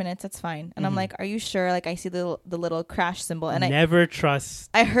 33 minutes. That's fine. And I'm like, are you sure? Like I see the little crash symbol. And never trust.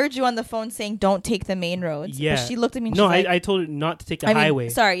 I heard you on the phone saying don't take the main roads. Yeah. But she looked at me. And no, she's I told her not to take the highway.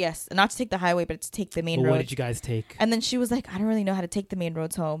 Sorry, yes, not to take the highway, but to take the main road. What did you guys take? And then she was like, I don't really know how to take the main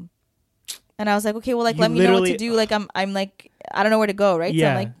roads home. And I was like, okay, well, like, let me know what to do. Like, I'm like, I don't know where to go, right? Yeah. So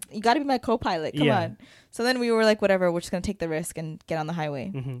I'm like, you got to be my co-pilot. Come on. So then we were like, whatever, we're just going to take the risk and get on the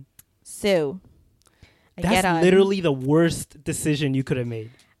highway. So I get on. That's literally the worst decision you could have made.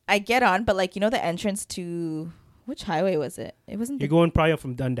 I get on, but like, you know, the entrance to which highway was it? It wasn't. You're going probably up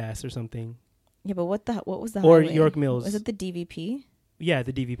from Dundas or something. Yeah, but what was the or highway? York Mills? Was it the DVP? Yeah,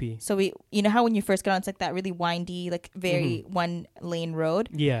 the DVP. So you know how when you first get on, it's like that really windy, like very one lane road.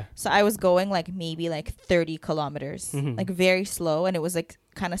 Yeah. So I was going like maybe like 30 kilometers, like very slow, and it was like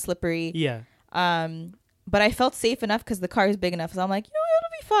kind of slippery. Yeah. But I felt safe enough because the car is big enough. So I'm like, you know,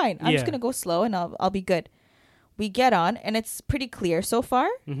 it'll be fine. I'm just gonna go slow and I'll be good. We get on and it's pretty clear so far.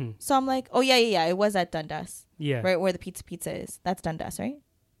 So I'm like, oh yeah. It was at Dundas. Yeah. Right where the pizza is. That's Dundas, right?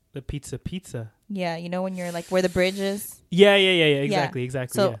 The pizza. Yeah, you know when you're like where the bridge is. Yeah. Exactly.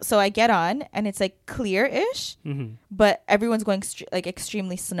 So I get on and it's like clear-ish, but everyone's going like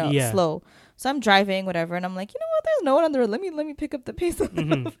extremely slow. So I'm driving, whatever, and I'm like, you know what? There's no one on the road. Let me pick up the pace a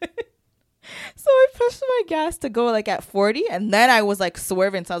little bit. So I pushed my gas to go like at 40, and then I was like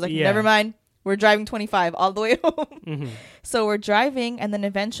swerving. So I was like, never mind. We're driving 25 all the way home. So we're driving, and then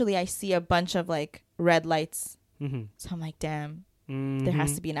eventually I see a bunch of like red lights. So I'm like, damn, there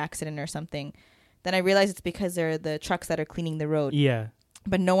has to be an accident or something. Then I realize it's because they're the trucks that are cleaning the road. Yeah.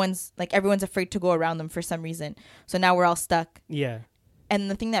 But everyone's afraid to go around them for some reason. So now we're all stuck. Yeah.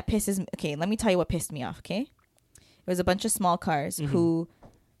 And the thing that pisses me, okay, let me tell you what pissed me off, okay? It was a bunch of small cars who,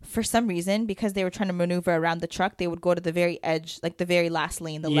 for some reason, because they were trying to maneuver around the truck, they would go to the very edge, like the very last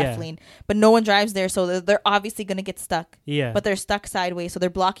lane, the left lane. But no one drives there, so they're obviously going to get stuck. Yeah. But they're stuck sideways, so they're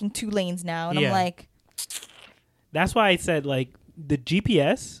blocking 2 lanes now. And I'm like... That's why I said, like, the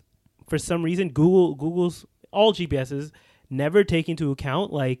GPS, for some reason, Google's, all GPSs, never take into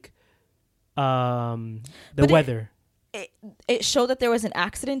account, like, the weather. It showed that there was an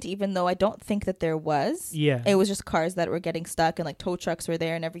accident, even though I don't think that there was. Yeah. It was just cars that were getting stuck, and like tow trucks were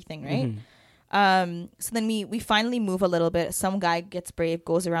there and everything, right? So then we finally move a little bit. Some guy gets brave,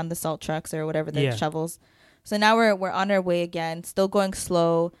 goes around the salt trucks or whatever, the shovels. So now we're on our way again, still going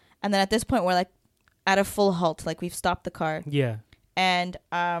slow. And then at this point, we're like at a full halt. Like we've stopped the car. Yeah. And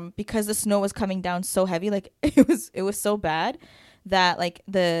because the snow was coming down so heavy, like it was so bad that like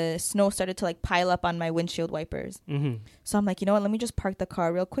the snow started to like pile up on my windshield wipers. So I'm like, you know what, let me just park the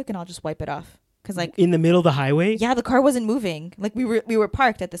car real quick and I'll just wipe it off, because like in the middle of the highway. Yeah, the car wasn't moving, like we were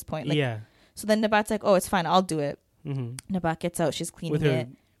parked at this point, like, yeah. So then Nabat's like, oh, it's fine, I'll do it. Nabat gets out, she's cleaning with her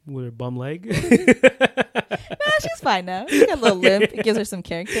bum leg. Nah, she's fine now. She's got a little limp. It gives her some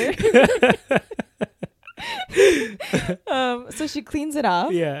character. So she cleans it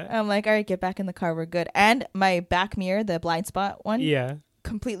off. Yeah. I'm like, all right, get back in the car, we're good. And my back mirror, the blind spot one,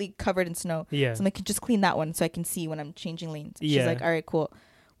 completely covered in snow. So I'm like, just clean that one so I can see when I'm changing lanes. She's like, all right, cool.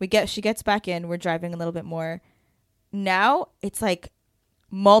 She gets back in, we're driving a little bit more. Now it's like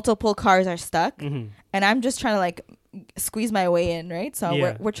multiple cars are stuck, and I'm just trying to like squeeze my way in, right?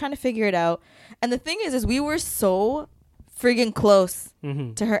 So we're trying to figure it out. And the thing is we were so friggin' close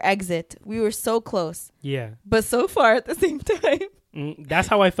to her exit. We were so close. Yeah. But so far at the same time. That's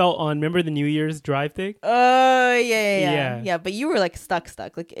how I felt on, remember the New Year's drive thing? Oh, yeah. But you were like stuck.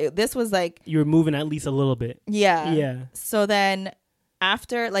 Like this was like... You were moving at least a little bit. Yeah. Yeah. So then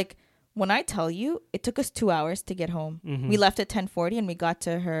after, like, when I tell you, it took us 2 hours to get home. We left at 10:40 and we got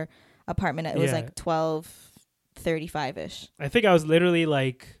to her apartment. It was like 12:35-ish. I think I was literally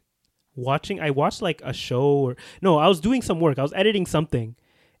like... I watched like a show I was doing some work. I was editing something,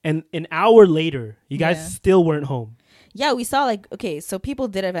 and an hour later you guys still weren't home. Yeah, we saw like, okay, so people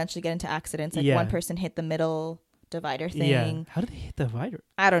did eventually get into accidents. Like one person hit the middle divider thing. Yeah. How did they hit the divider?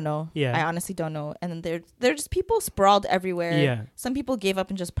 I don't know. Yeah. I honestly don't know. And then they're just people sprawled everywhere. Yeah. Some people gave up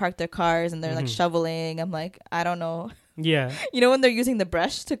and just parked their cars and they're like shoveling. I'm like, I don't know. Yeah. You know when they're using the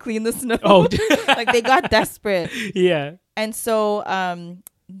brush to clean the snow? Oh. Like they got desperate. Yeah. And so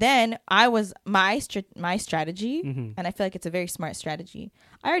then I was my strategy, and I feel like it's a very smart strategy.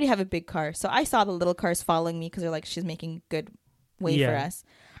 I already have a big car, so I saw the little cars following me because they're like, she's making good way for us.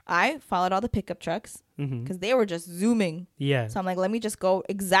 I followed all the pickup trucks because they were just zooming. Yeah. So I'm like, let me just go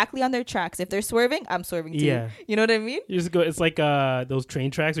exactly on their tracks. If they're swerving, I'm swerving too. Yeah. You know what I mean? You just go. It's like those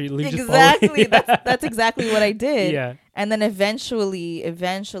train tracks where you exactly. That's exactly what I did. Yeah. And then eventually,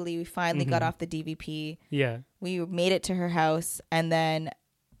 we finally got off the DVP. Yeah. We made it to her house, and then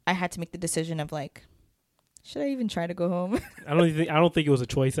I had to make the decision of like, should I even try to go home? I don't think it was a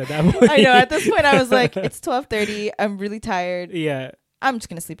choice at that point. I know. At this point, I was like, it's 12:30. I'm really tired. Yeah. I'm just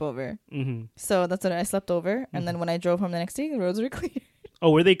gonna sleep over. So that's what I slept over, and then when I drove home the next day, the roads were clear. Oh,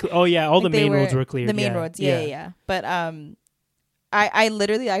 were they? Oh yeah, all like the main roads were clear. The main roads, yeah. But I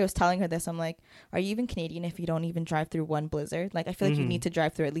literally, I was telling her this. I'm like, are you even Canadian if you don't even drive through one blizzard? Like, I feel like you need to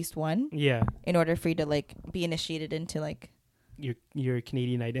drive through at least one. Yeah. In order for you to like be initiated into like your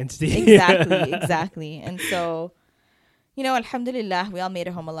Canadian identity. Exactly. And so you know, alhamdulillah, we all made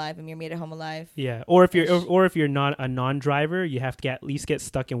it home alive. Amir made it home alive. Yeah, or if you're not a non-driver, you have to at least get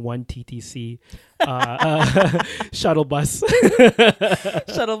stuck in one TTC shuttle bus.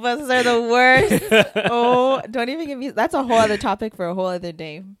 Shuttle buses are the worst. Oh, don't even give me. That's a whole other topic for a whole other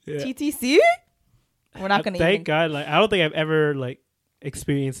day. Yeah. TTC. We're not gonna. Thank God. Like, I don't think I've ever like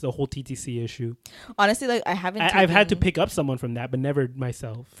experienced the whole TTC issue. Honestly, like I haven't. I've had to pick up someone from that, but never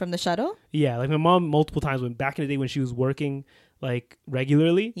myself. From the shuttle. Yeah, like my mom multiple times when back in the day when she was working like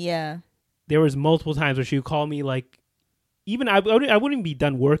regularly. Yeah. There was multiple times where she would call me like, even I wouldn't be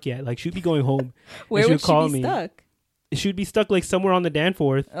done work yet. Like she'd be going home. Where would she be stuck? She would be stuck like somewhere on the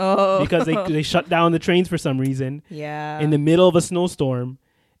Danforth. Oh. Because they shut down the trains for some reason. Yeah. In the middle of a snowstorm.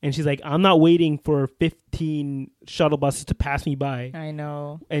 And she's like, I'm not waiting for 15 shuttle buses to pass me by. I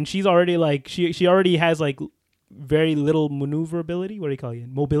know. And she's already like, she already has like very little maneuverability. What do you call it?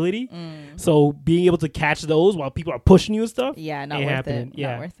 Mobility. So being able to catch those while people are pushing you and stuff. Yeah, not worth it.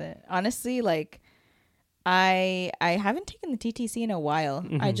 Yeah. Not worth it. Honestly, like I haven't taken the TTC in a while.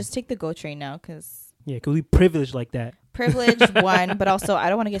 I just take the GO train now because. Yeah, because we privileged like that. Privileged, one, but also I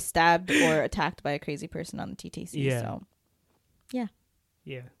don't want to get stabbed or attacked by a crazy person on the TTC. Yeah. So, yeah.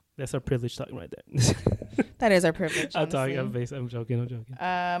 Yeah, that's our privilege talking right there. That is our privilege. I'm joking.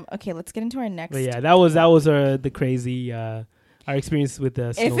 Okay, let's get into our next. But yeah, that was the crazy our experience with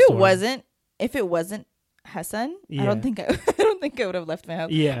the snowstorm. If it wasn't Hassan, I don't think I would have left my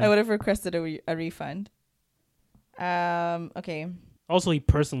house. Yeah, I would have requested a refund. Okay. Also, he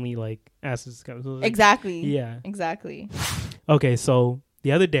personally like asked us to come. So exactly. Yeah. Exactly. Okay, so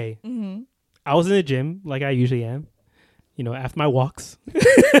the other day, I was in the gym like I usually am. You know, after my walks,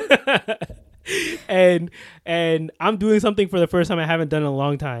 and I'm doing something for the first time I haven't done in a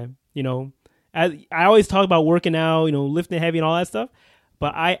long time. You know, I always talk about working out, you know, lifting heavy and all that stuff,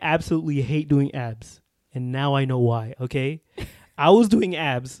 but I absolutely hate doing abs, and now I know why. Okay, I was doing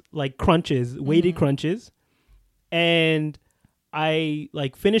abs like crunches, weighted crunches, and I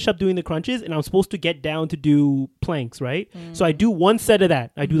like finish up doing the crunches, and I'm supposed to get down to do planks, right? So I do one set of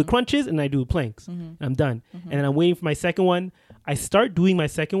that. I do the crunches and I do the planks. And I'm done. And then I'm waiting for my second one. I start doing my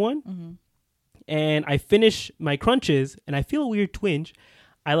second one, and I finish my crunches, and I feel a weird twinge.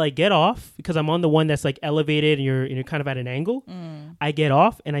 I like get off because I'm on the one that's like elevated, and you're kind of at an angle. I get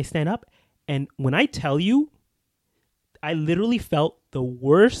off and I stand up, and when I tell you, I literally felt the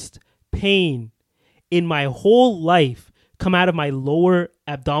worst pain in my whole life come out of my lower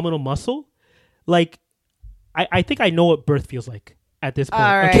abdominal muscle. Like I think I know what birth feels like at this point.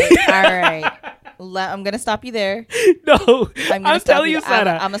 All right. Okay? All right. I'm gonna stop you there. No, I'm telling you,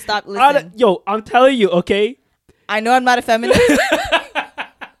 Sarah. I'm gonna stop. Listen. I'm telling you, okay? I know I'm not a feminist.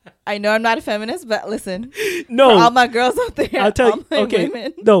 I know I'm not a feminist, but listen. No, for all my girls out there. I'll tell you. Okay,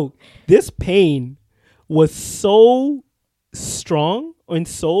 women. No, this pain was so strong and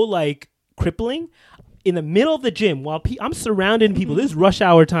so like crippling. In the middle of the gym, while I'm surrounded people, this is rush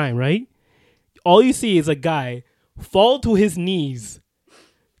hour time, right? All you see is a guy fall to his knees,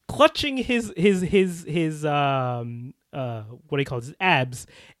 clutching his what do you call it? His abs,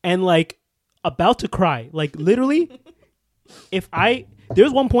 and like about to cry. Like literally,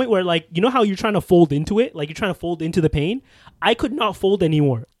 there's one point where like, you know how you're trying to fold into it, like you're trying to fold into the pain. I could not fold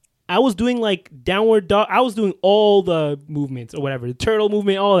anymore. I was doing like downward dog. I was doing all the movements or whatever, the turtle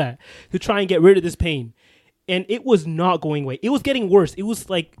movement, all that to try and get rid of this pain. And it was not going away. It was getting worse. It was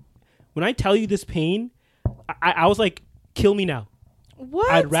like, when I tell you this pain, I was like, kill me now.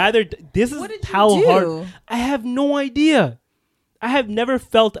 What? I'd rather, this is how hard. I have no idea. I have never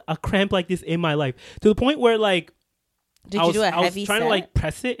felt a cramp like this in my life. To the point where like, I was trying to like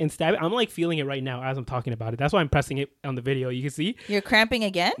press it and stab it. I'm like feeling it right now as I'm talking about it. That's why I'm pressing it on the video. You can see. You're cramping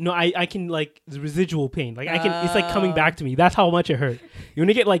again? No, I can like the residual pain. Like I can, it's like coming back to me. That's how much it hurt. You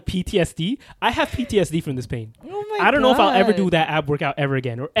want to get like PTSD? I have PTSD from this pain. Oh my God. I don't know if I'll ever do that ab workout ever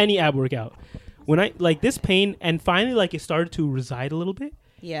again or any ab workout. When I like this pain and finally like it started to reside a little bit.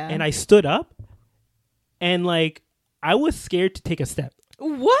 Yeah. And I stood up and like I was scared to take a step.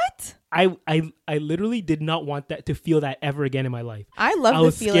 What? I literally did not want that to feel that ever again in my life. I love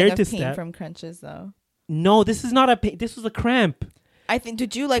the feeling of pain from crunches though. No, this is not a pain. This was a cramp. I think,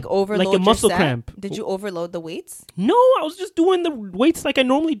 did you like overload like a muscle your set? Cramp? Did you overload the weights? No, I was just doing the weights like I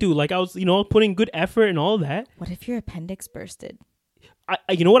normally do. Like I was, putting good effort and all that. What if your appendix bursted?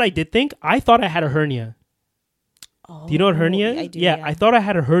 You know what I did think? I thought I had a hernia. Oh, do you know what hernia is? I do. Yeah, I thought I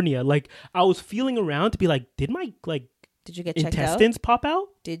had a hernia. Like I was feeling around to be like, did my did you get checked out? Intestines pop out?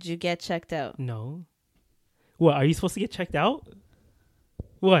 Did you get checked out? No. What, are you supposed to get checked out?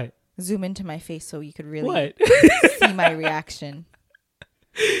 What? Zoom into my face so you could really see my reaction.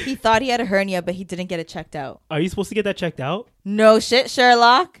 He thought he had a hernia, but he didn't get it checked out. Are you supposed to get that checked out? No shit,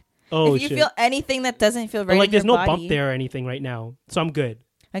 Sherlock. Oh, if you shit. feel anything that doesn't feel right, But, like, in there's your no body, bump there or anything right now, so I'm good.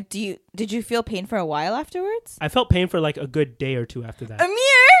 Like, did you feel pain for a while afterwards? I felt pain for like a good day or two after that. Amir,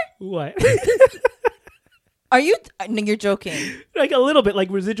 What? are you? No, you're joking. Like a little bit, like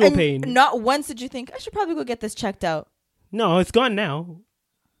residual And pain. Not once did you think I should probably go get this checked out. No, it's gone now.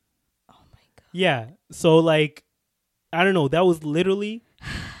 Oh my god. Yeah. So like, I don't know. That was literally.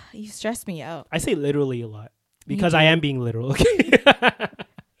 You stressed me out. I say literally a lot because do. I am being literal. Okay.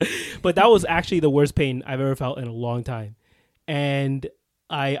 But that was actually the worst pain I've ever felt in a long time, and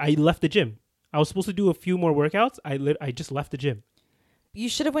I left the gym. I was supposed to do a few more workouts. I just left the gym. You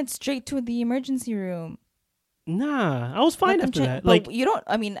should have went straight to the emergency room. Nah, I was fine Let them after check- that. but Like, you don't.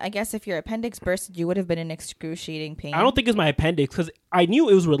 I mean, I guess if your appendix bursted, you would have been in excruciating pain. I don't think it's my appendix because I knew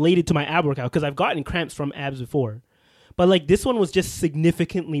it was related to my ab workout because I've gotten cramps from abs before. But like this one was just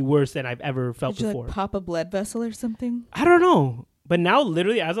significantly worse than I've ever felt Did you before. like pop a blood vessel or something? I don't know. But now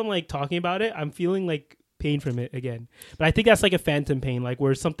literally as I'm like talking about it, I'm feeling like pain from it again. But I think that's like a phantom pain, like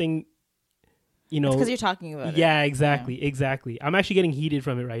where something, you know. Because you're talking about it. Yeah, exactly. Exactly. I'm actually getting heated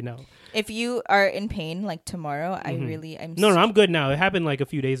from it right now. If you are in pain like tomorrow, Mm-hmm. I'm No, I'm good now. It happened like a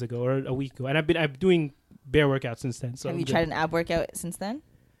few days ago or a week ago. And I'm doing bare workouts since then. So Have I'm you good. tried an ab workout since then?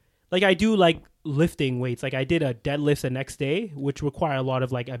 Like I do like lifting weights. Like I did a deadlift the next day, which require a lot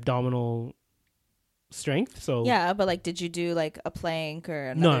of like abdominal strength. So Yeah, but like, did you do like a plank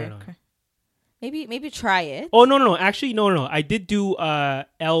or No, another? no. Maybe try it. Oh no. Actually, no. I did do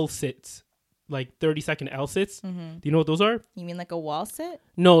L sits, like 30-second L sits. Mm-hmm. Do you know what those are? You mean like a wall sit?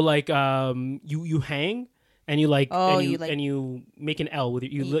 No, like you hang and you like Oh, and you, like- and you make an L with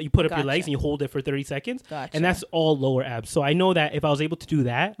you Ye- you put up your gotcha. legs and you hold it for 30 seconds. Gotcha. And that's all lower abs. So I know that if I was able to do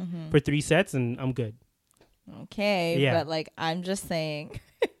that Mm-hmm. for 3 sets, and I'm good. Okay, Yeah. but like, I'm just saying,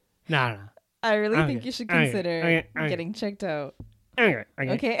 Nah. I really Okay, think you should okay, consider okay. getting checked out. Okay.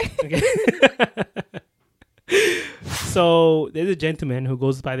 Okay. So there's a gentleman who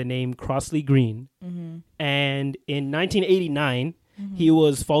goes by the name Crossley Green, Mm-hmm. and in 1989 he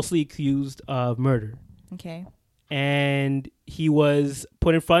was falsely accused of murder, Okay. and he was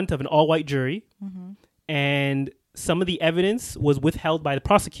put in front of an all-white jury, Mm-hmm. and some of the evidence was withheld by the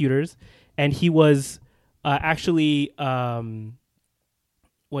prosecutors, and he was actually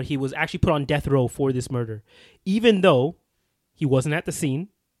he was actually put on death row for this murder, even though he wasn't at the scene.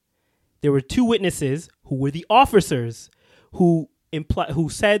 There were 2 witnesses who were the officers who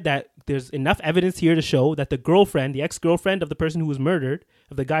said that there's enough evidence here to show that the ex-girlfriend of the person who was murdered,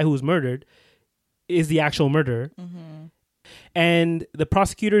 of the guy who was murdered, is the actual murderer. Mm-hmm. And the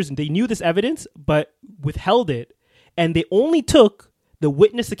prosecutors, they knew this evidence, but withheld it. And they only took the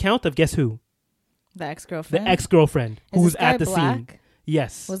witness account of guess who? The ex-girlfriend. The ex-girlfriend Is who was this guy at the scene. black?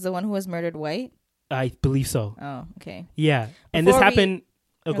 Yes. Was the one who was murdered white? I believe so. Oh, okay. Yeah. And this Before we- happened...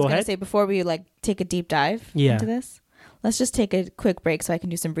 I Oh, was go gonna ahead. say, before we like take a deep dive Yeah. into this, let's just take a quick break so I can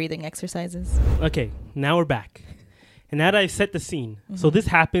do some breathing exercises. Okay, now we're back. And now that I've set the scene. So this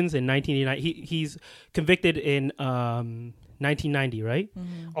happens in 1989. He's convicted in 1990, right?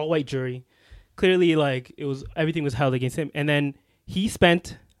 All white jury. Clearly, like, everything was held against him. And then he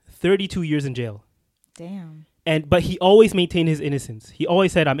spent 32 years in jail. Damn. But he always maintained his innocence. He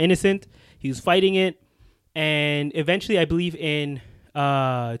always said, I'm innocent. He was fighting it. And eventually, I believe in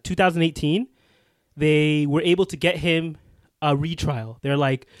 2018, they were able to get him a retrial. They're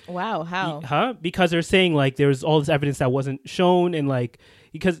like, Wow. How? because they're saying like there's all this evidence that wasn't shown, and like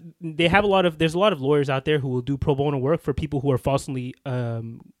because there's a lot of lawyers out there who will do pro bono work for people who are falsely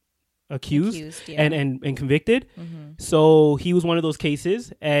accused yeah. and convicted. So he was one of those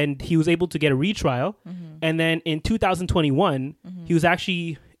cases, and he was able to get a retrial. And then in 2021, he was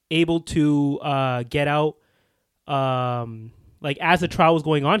actually able to get out. Like as the trial was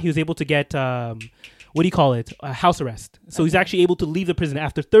going on, he was able to get what do you call it? House arrest. So he's actually able to leave the prison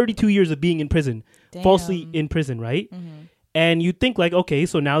after 32 years of being in prison, falsely in prison, right? And you'd think like, okay,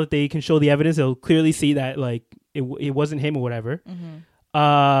 so now that they can show the evidence, they'll clearly see that like it wasn't him or whatever.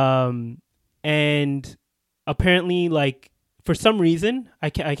 And apparently, like for some reason, I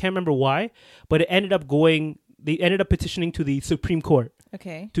can't remember why, but it ended up they ended up petitioning to the Supreme Court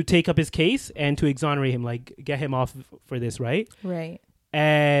Okay. to take up his case and to exonerate him, like get him off for this, right? Right.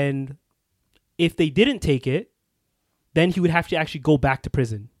 And if they didn't take it, then he would have to actually go back to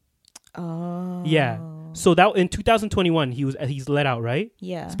prison. Oh. Yeah. So that in 2021, he's let out, right?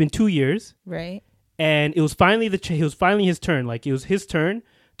 Yeah. It's been 2 years, Right. and it was finally his turn. Like it was his turn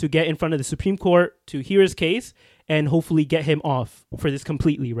to get in front of the Supreme Court to hear his case and hopefully get him off for this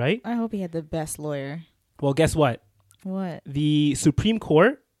completely, right? I hope he had the best lawyer. Well, guess what? What? The Supreme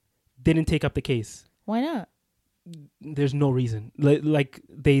Court didn't take up the case. Why not? There's no reason. Like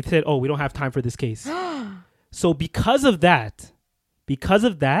they said, oh, we don't have time for this case. So because of that,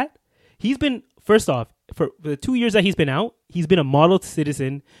 he's been, first off, for the 2 years that he's been out, he's been a model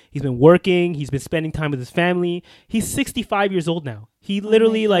citizen. He's been working. He's been spending time with his family. He's 65 years old now. He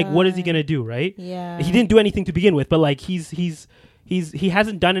literally, like, what is he going to do, right? Yeah. He didn't do anything to begin with, but like he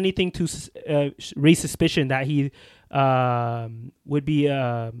hasn't done anything to raise suspicion that he would be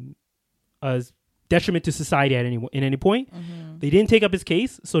a detriment to society at any point. They didn't take up his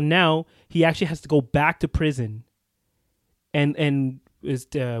case, so now he actually has to go back to prison and is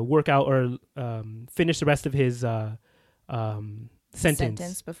to work out or finish the rest of his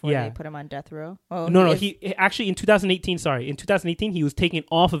sentence before they put him on death row. Oh no, he actually in 2018 he was taken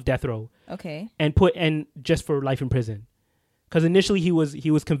off of death row. Okay. And just for life in prison. Because initially he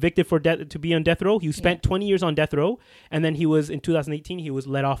was convicted for to be on death row. He spent 20 years on death row, and then in 2018 he was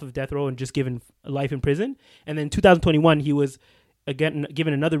let off of death row and just given life in prison. And then in 2021 he was again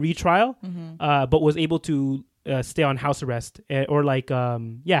given another retrial, but was able to stay on house arrest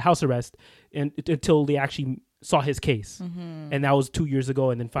house arrest until they actually saw his case. And that was 2 years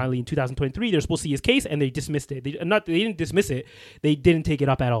ago. And then finally in 2023 they're supposed to see his case, and they dismissed it. They didn't dismiss it. They didn't take it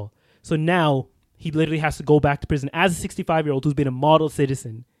up at all. So now he literally has to go back to prison as a 65-year-old who's been a model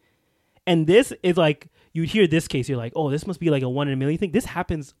citizen. And this is like, you hear this case, you're like, oh, this must be like a 1 in a million thing. This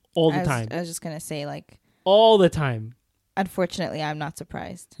happens all the time. I was just going to say, like, all the time. Unfortunately, I'm not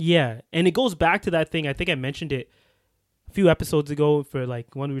surprised. Yeah. And it goes back to that thing. I think I mentioned it a few episodes ago for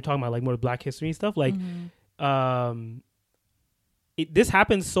like when we were talking about like more Black history and stuff. Like, this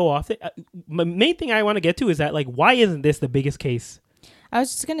happens so often. My main thing I want to get to is that, like, why isn't this the biggest case I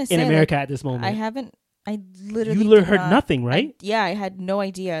was just gonna say in America like, at this moment? I literally you heard nothing, right? I had no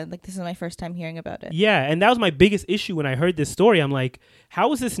idea. Like, this is my first time hearing about it. Yeah, and that was my biggest issue when I heard this story. I'm like,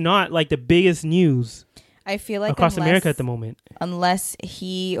 how is this not like the biggest news? I feel like across America at the moment, unless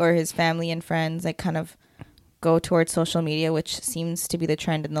he or his family and friends like kind of go towards social media, which seems to be the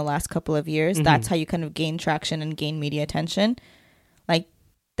trend in the last couple of years. That's how you kind of gain traction and gain media attention. Like,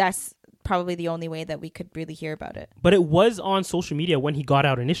 that's probably the only way that we could really hear about it. But it was on social media when he got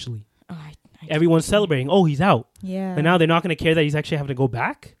out initially. Oh, everyone's celebrating. Oh, he's out. Yeah. But now they're not going to care that he's actually having to go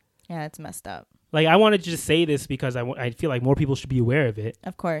back. Yeah, it's messed up. Like, I wanted to just say this because I feel like more people should be aware of it.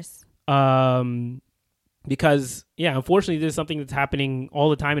 Of course. Because unfortunately, there's something that's happening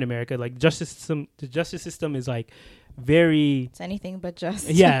all the time in America. Like, the justice system is like very. It's anything but just.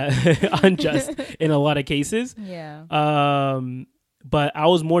 Yeah, unjust in a lot of cases. Yeah. But I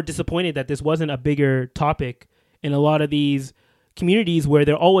was more disappointed that this wasn't a bigger topic in a lot of these communities where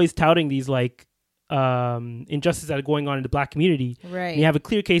they're always touting these like injustices that are going on in the Black community. Right. And you have a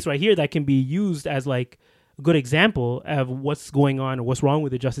clear case right here that can be used as like a good example of what's going on or what's wrong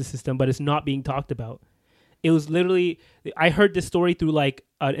with the justice system, but it's not being talked about. It was literally, I heard this story through like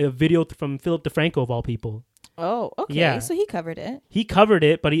a video from Philip DeFranco of all people. Oh, okay. Yeah. So he covered it. He covered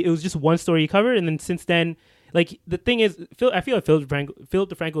it, but it was just one story he covered. And then since then, like, the thing is, I feel like Philip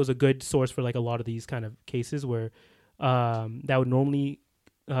DeFranco is a good source for like a lot of these kind of cases where that would normally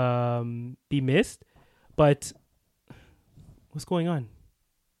be missed. But what's going on?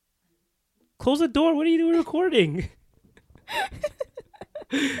 Close the door. What are you doing recording?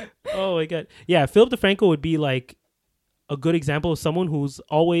 Oh my God. Yeah, Philip DeFranco would be like a good example of someone who's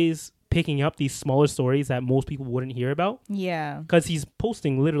always picking up these smaller stories that most people wouldn't hear about. Yeah. Because he's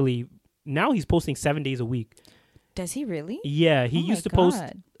posting now he's posting 7 days a week. Does he really? Yeah, he used to post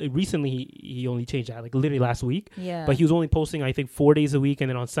recently. He only changed that, like literally last week. Yeah. But he was only posting, I think, 4 days a week, and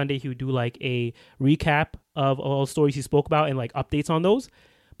then on Sunday he would do like a recap of all the stories he spoke about and like updates on those.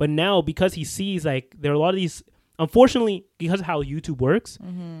 But now, because he sees like there are a lot of these, unfortunately, because of how YouTube works,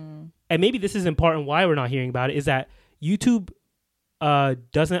 and maybe this is in part and why we're not hearing about it, is that YouTube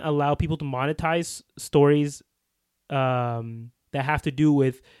doesn't allow people to monetize stories that have to do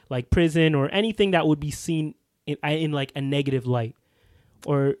with like prison or anything that would be seen in like a negative light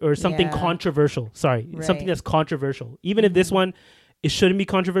or something controversial. Something that's controversial. Even if this one, it shouldn't be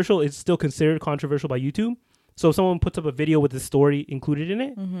controversial, it's still considered controversial by YouTube. So if someone puts up a video with the story included in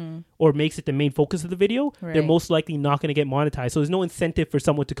it or makes it the main focus of the video, they're most likely not going to get monetized. So there's no incentive for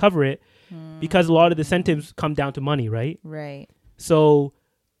someone to cover it because a lot of the incentives come down to money, right? Right. So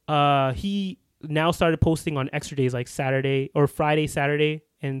he now started posting on extra days like Saturday or Friday, Saturday,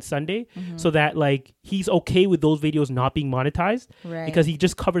 and Sunday, so that like he's okay with those videos not being monetized because he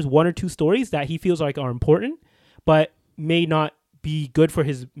just covers one or two stories that he feels like are important, but may not be good for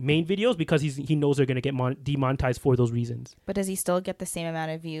his main videos because he knows they're going to get demonetized for those reasons. But does he still get the same amount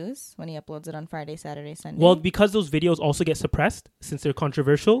of views when he uploads it on Friday, Saturday, Sunday? Well, because those videos also get suppressed since they're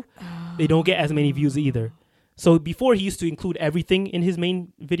controversial, they don't get as many views either. So before he used to include everything in his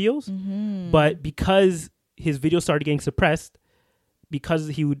main videos, but because his videos started getting suppressed, because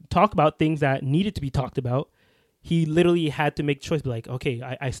he would talk about things that needed to be talked about, he literally had to make choice, be like, okay,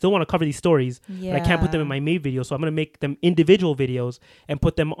 I still want to cover these stories, but I can't put them in my main video, so I'm going to make them individual videos and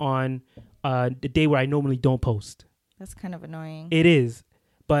put them on the day where I normally don't post. That's kind of annoying. It is.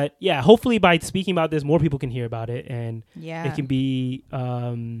 But yeah, hopefully by speaking about this, more people can hear about it, and it can be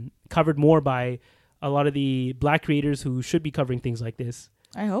covered more by a lot of the Black creators who should be covering things like this.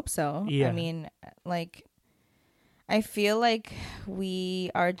 I hope so. Yeah. I mean, like, I feel like we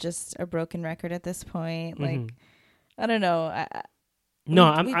are just a broken record at this point. Like, I don't know.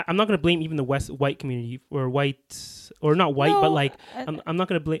 I'm not gonna blame even the white community or not white, but like I'm not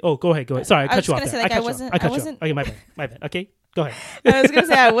gonna blame. Oh, go ahead. Sorry, I cut you off. Say, like, I wasn't. Okay, my bad. Okay, go ahead. I was gonna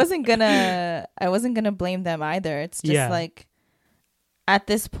say I wasn't gonna blame them either. It's just like at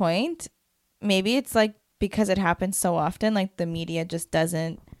this point, maybe it's like because it happens so often, like the media just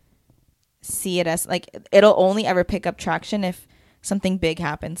doesn't see it as like it'll only ever pick up traction if something big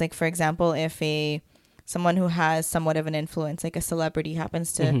happens. Like for example, if someone who has somewhat of an influence, like a celebrity,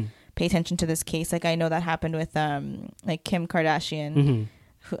 happens to pay attention to this case. Like I know that happened with like Kim Kardashian,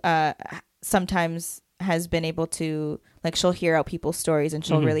 who sometimes has been able to, like, she'll hear out people's stories and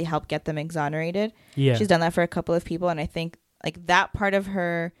she'll really help get them exonerated. Yeah, she's done that for a couple of people, and I think like that part of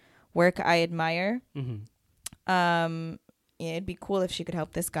her work I admire. It'd be cool if she could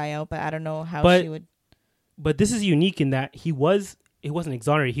help this guy out, but I don't know how she would. But this is unique in that it wasn't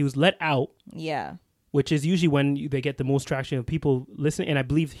exonerated. He was let out. Yeah. Which is usually when they get the most traction of people listening. And I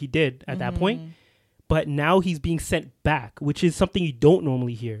believe he did at that point. But now he's being sent back, which is something you don't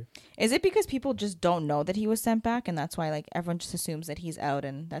normally hear. Is it because people just don't know that he was sent back, and that's why like everyone just assumes that he's out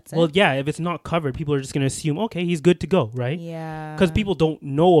and that's it? Well, yeah, if it's not covered, people are just going to assume, okay, he's good to go, right? Yeah. Because people don't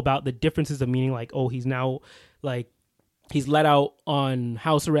know about the differences of meaning, like, oh, he's now like he's let out on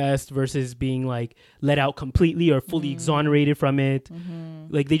house arrest versus being like let out completely or fully exonerated from it.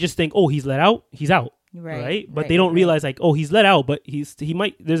 Like they just think, oh, he's let out, he's out. Right. But they don't realize like, oh, he's let out, but he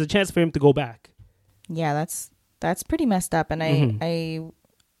might, there's a chance for him to go back. Yeah, that's pretty messed up. And I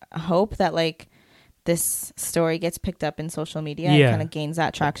hope that like this story gets picked up in social media and kind of gains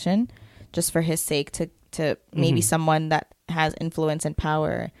that traction just for his sake, to maybe someone that has influence and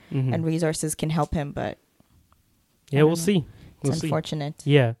power and resources can help him. But yeah, we'll see. It's unfortunate.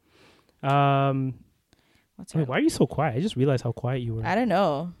 Yeah. Wait, why are you so quiet? I just realized how quiet you were. I don't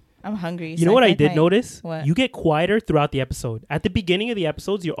know. I'm hungry. You know what I did notice? What? You get quieter throughout the episode. At the beginning of the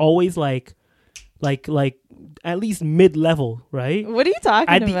episodes, you're always like at least mid-level, right? What are you talking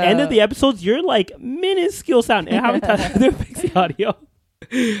about? At the end of the episodes, you're like minuscule sound. And how many times they fix the audio?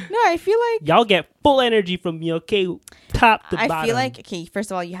 No, I feel like y'all get full energy from me, okay? Top to bottom. I feel like, okay,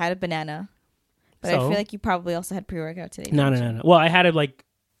 first of all, you had a banana. But I feel like you probably also had pre-workout today. No. Well, I had it like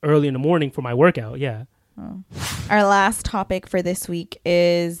early in the morning for my workout, yeah. Oh. Our last topic for this week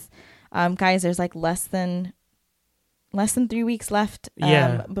is, guys, there's like less than 3 weeks left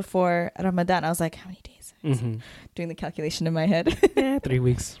before Ramadan. I was like, how many days? Doing the calculation in my head. 3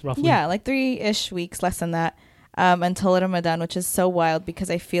 weeks, roughly. Yeah, like 3-ish weeks, less than that, until Ramadan, which is so wild because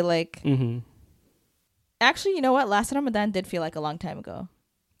I feel like... Actually, you know what? Last Ramadan did feel like a long time ago.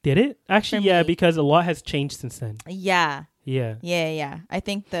 Did it? Actually, yeah, because a lot has changed since then. Yeah. Yeah. I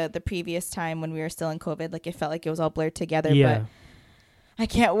think the previous time when we were still in COVID, like it felt like it was all blurred together. Yeah. But I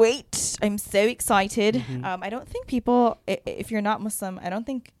can't wait. I'm so excited. I don't think people, if you're not Muslim, I don't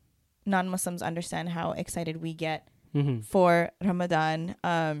think non-Muslims understand how excited we get for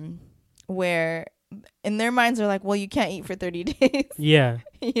Ramadan, where in their minds they're like, well, you can't eat for 30 days. Yeah.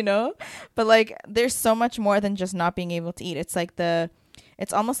 You know? But like there's so much more than just not being able to eat. It's like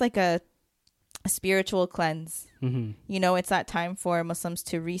it's almost like a spiritual cleanse. You know, it's that time for Muslims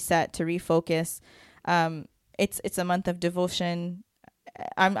to reset, to refocus. It's a month of devotion.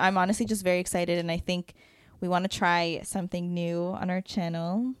 I'm honestly just very excited, and I think we want to try something new on our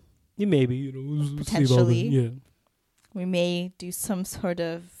channel. Yeah, maybe, you know, potentially. Yeah. We may do some sort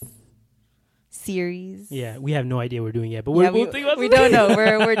of series. Yeah, we have no idea what we're doing yet, but we'll think about we don't know.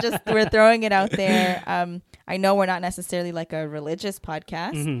 We're throwing it out there. I know we're not necessarily like a religious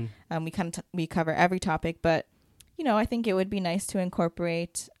podcast. We cover every topic, but you know, I think it would be nice to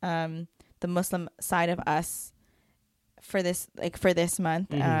incorporate the Muslim side of us for this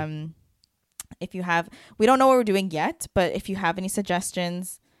month. If you have, we don't know what we're doing yet, but if you have any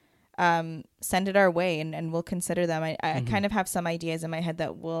suggestions, send it our way and we'll consider them. I kind of have some ideas in my head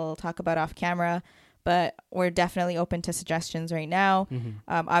that we'll talk about off camera, but we're definitely open to suggestions right now.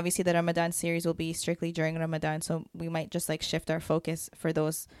 Obviously the Ramadan series will be strictly during Ramadan, so we might just like shift our focus for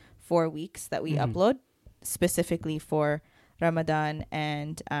those 4 weeks that we upload specifically for Ramadan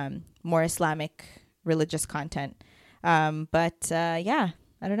and more Islamic religious content. Yeah,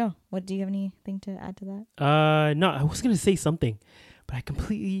 I don't know. What do you have anything to add to that? No, I was gonna say something, but I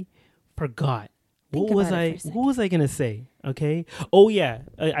completely forgot. What was I gonna say? Okay. Oh yeah,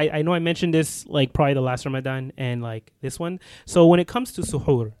 I know I mentioned this like probably the last Ramadan and like this one. So when it comes to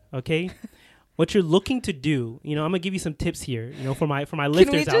suhoor, okay, what you're looking to do, I'm gonna give you some tips here, for my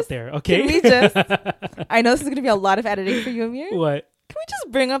lifters out there. Okay. Can we just? I know this is gonna be a lot of editing for you, Amir. What? Can we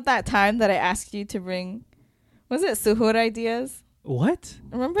just bring up that time that I asked you to bring? Was it suhoor ideas? What?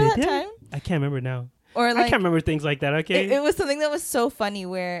 Remember that time? I can't remember now. Or like, I can't remember things like that. Okay. It was something that was so funny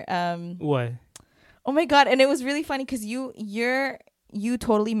where What? Oh my god! And it was really funny because you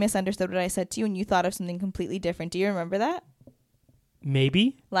totally misunderstood what I said to you, and you thought of something completely different. Do you remember that?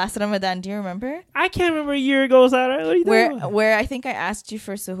 Maybe last Ramadan. Do you remember? I can't remember a year ago. Sarah. What are you talking about? Where I think I asked you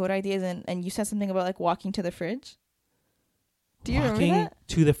for suhoor ideas, and you said something about like walking to the fridge. Do you remember that?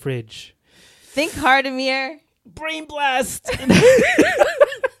 To the fridge. Think hard, Amir. Brain blast.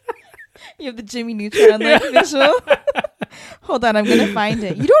 You have the Jimmy Neutron like visual. Hold on, I'm gonna find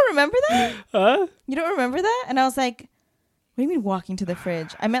it. You don't remember that? Huh? You don't remember that? And I was like, what do you mean walking to the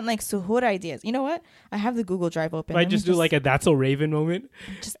fridge? I meant like suhoor ideas. You know what? I have the Google Drive open. I just do like a That's So Raven moment.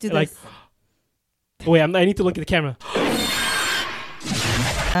 Just do like, this. Wait, I need to look at the camera.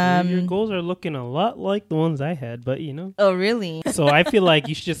 Your goals are looking a lot like the ones I had, but Oh, really? So I feel like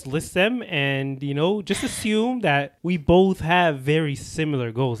you should just list them and, just assume that we both have very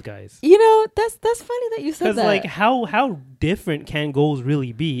similar goals, guys. That's funny that you said that. Because like how different can goals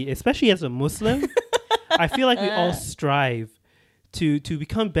really be, especially as a Muslim? I feel like we all strive to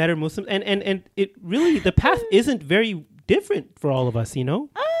become better Muslims, and it really, the path isn't very different for all of us,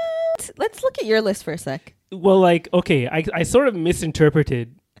 Let's look at your list for a sec. Well, like, okay, I sort of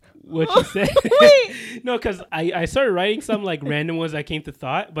misinterpreted what you said. Wait. No, because I started writing some like random ones that came to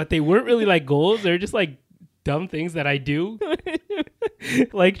thought, but they weren't really like goals. They're just like dumb things that I do.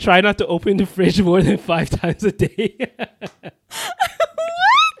 Like try not to open the fridge more than 5 times a day. What?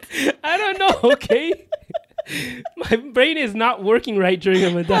 I don't know, okay? My brain is not working right during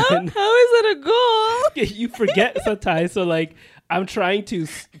Ramadan. How is it a goal? You forget sometimes, so like I'm trying to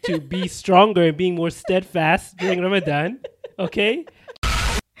be stronger and being more steadfast during Ramadan. Okay?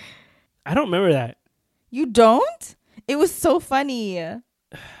 I don't remember that. You don't? It was so funny. I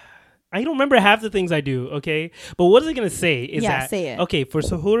don't remember half the things I do, okay? But what is I going to say is say it. Okay, for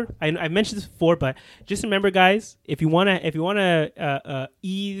suhoor, I mentioned this before, but just remember, guys, if you want to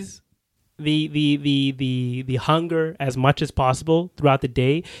ease the hunger as much as possible throughout the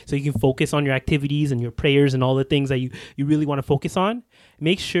day, so you can focus on your activities and your prayers and all the things that you really want to focus on,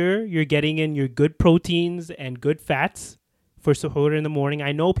 make sure you're getting in your good proteins and good fats for suhoor in the morning.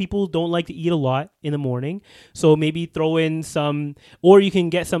 I know people don't like to eat a lot in the morning, so maybe throw in some, or you can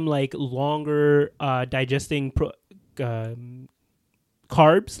get some like longer digesting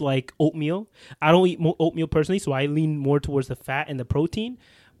carbs like oatmeal. I don't eat oatmeal personally, so I lean more towards the fat and the protein.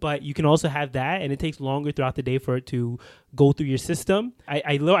 But you can also have that, and it takes longer throughout the day for it to go through your system.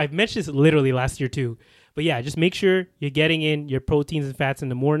 I've mentioned this literally last year too. But yeah, just make sure you're getting in your proteins and fats in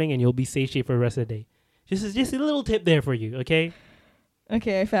the morning, and you'll be satiated for the rest of the day. Just a little tip there for you, okay?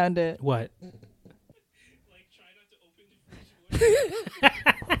 Okay, I found it. What? Like, try not to open the fridge.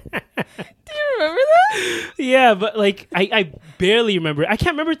 Do you remember that? Yeah, but like, I barely remember. I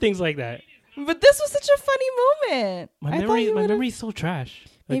can't remember things like that. But this was such a funny moment. My memory is so trash.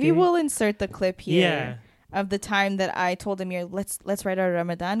 Maybe we'll insert the clip here. Yeah. Of the time that I told Amir, let's write our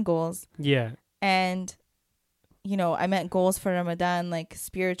Ramadan goals. Yeah. And I meant goals for Ramadan, like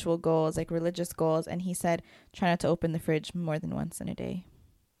spiritual goals, like religious goals. And he said, try not to open the fridge more than once in a day.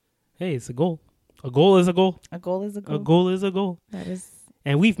 Hey, it's a goal. A goal is a goal. A goal is a goal. A goal is a goal. That is.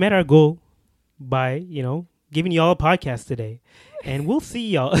 And we've met our goal by, giving y'all a podcast today. And we'll see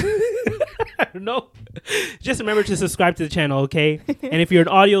y'all. I don't know. Just remember to subscribe to the channel, okay? And if you're an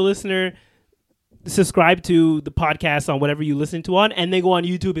audio listener, subscribe to the podcast on whatever you listen to on, and then go on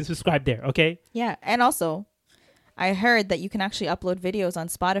YouTube and subscribe there, okay? Yeah. And also, I heard that you can actually upload videos on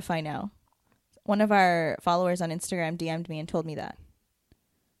Spotify now. One of our followers on Instagram DM'd me and told me that.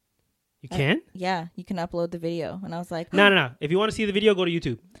 You can? Yeah, you can upload the video. And I was like... No. If you want to see the video, go to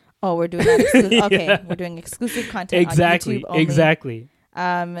YouTube. Oh, we're doing that exclusive. Okay, yeah. We're doing exclusive content on YouTube only. Exactly.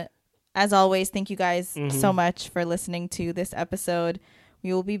 As always, thank you guys so much for listening to this episode.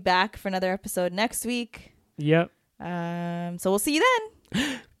 We will be back for another episode next week. Yep. So we'll see you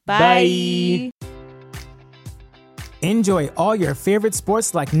then. Bye. Enjoy all your favorite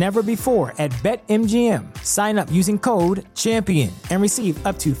sports like never before at BetMGM. Sign up using code CHAMPION and receive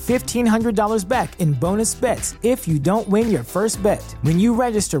up to $1,500 back in bonus bets if you don't win your first bet. When you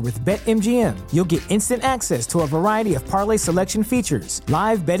register with BetMGM, you'll get instant access to a variety of parlay selection features,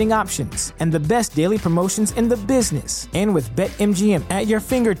 live betting options, and the best daily promotions in the business. And with BetMGM at your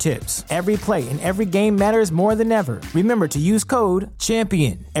fingertips, every play and every game matters more than ever. Remember to use code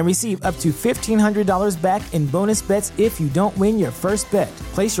CHAMPION and receive up to $1,500 back in bonus bets if you don't win your first bet.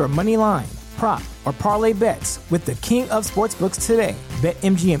 Place your money line, prop, or parlay bets with the king of sportsbooks today.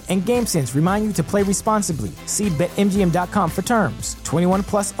 BetMGM and GameSense remind you to play responsibly. See BetMGM.com for terms. 21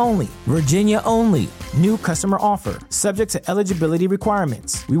 plus only. Virginia only. New customer offer. Subject to eligibility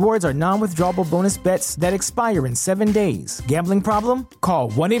requirements. Rewards are non-withdrawable bonus bets that expire in 7 days. Gambling problem? Call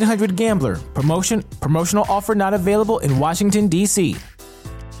 1-800-GAMBLER. Promotional offer not available in Washington, D.C.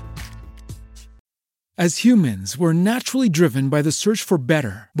 As humans, we're naturally driven by the search for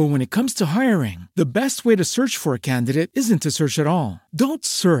better. But when it comes to hiring, the best way to search for a candidate isn't to search at all. Don't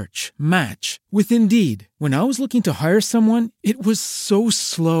search, match with Indeed. When I was looking to hire someone, it was so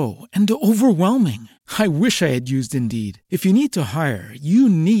slow and overwhelming. I wish I had used Indeed. If you need to hire, you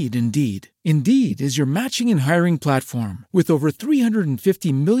need Indeed. Indeed is your matching and hiring platform with over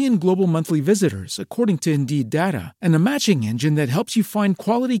 350 million global monthly visitors, according to Indeed data, and a matching engine that helps you find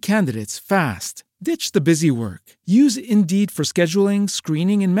quality candidates fast. Ditch the busy work. Use Indeed for scheduling,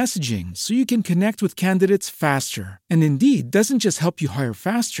 screening, and messaging so you can connect with candidates faster. And Indeed doesn't just help you hire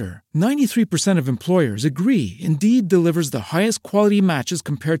faster. 93% of employers agree Indeed delivers the highest quality matches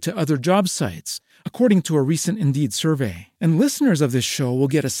compared to other job sites, according to a recent Indeed survey. And listeners of this show will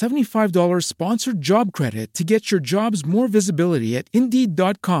get a $75 sponsored job credit to get your jobs more visibility at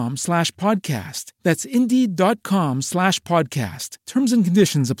Indeed.com/podcast. That's Indeed.com/podcast. Terms and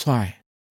conditions apply.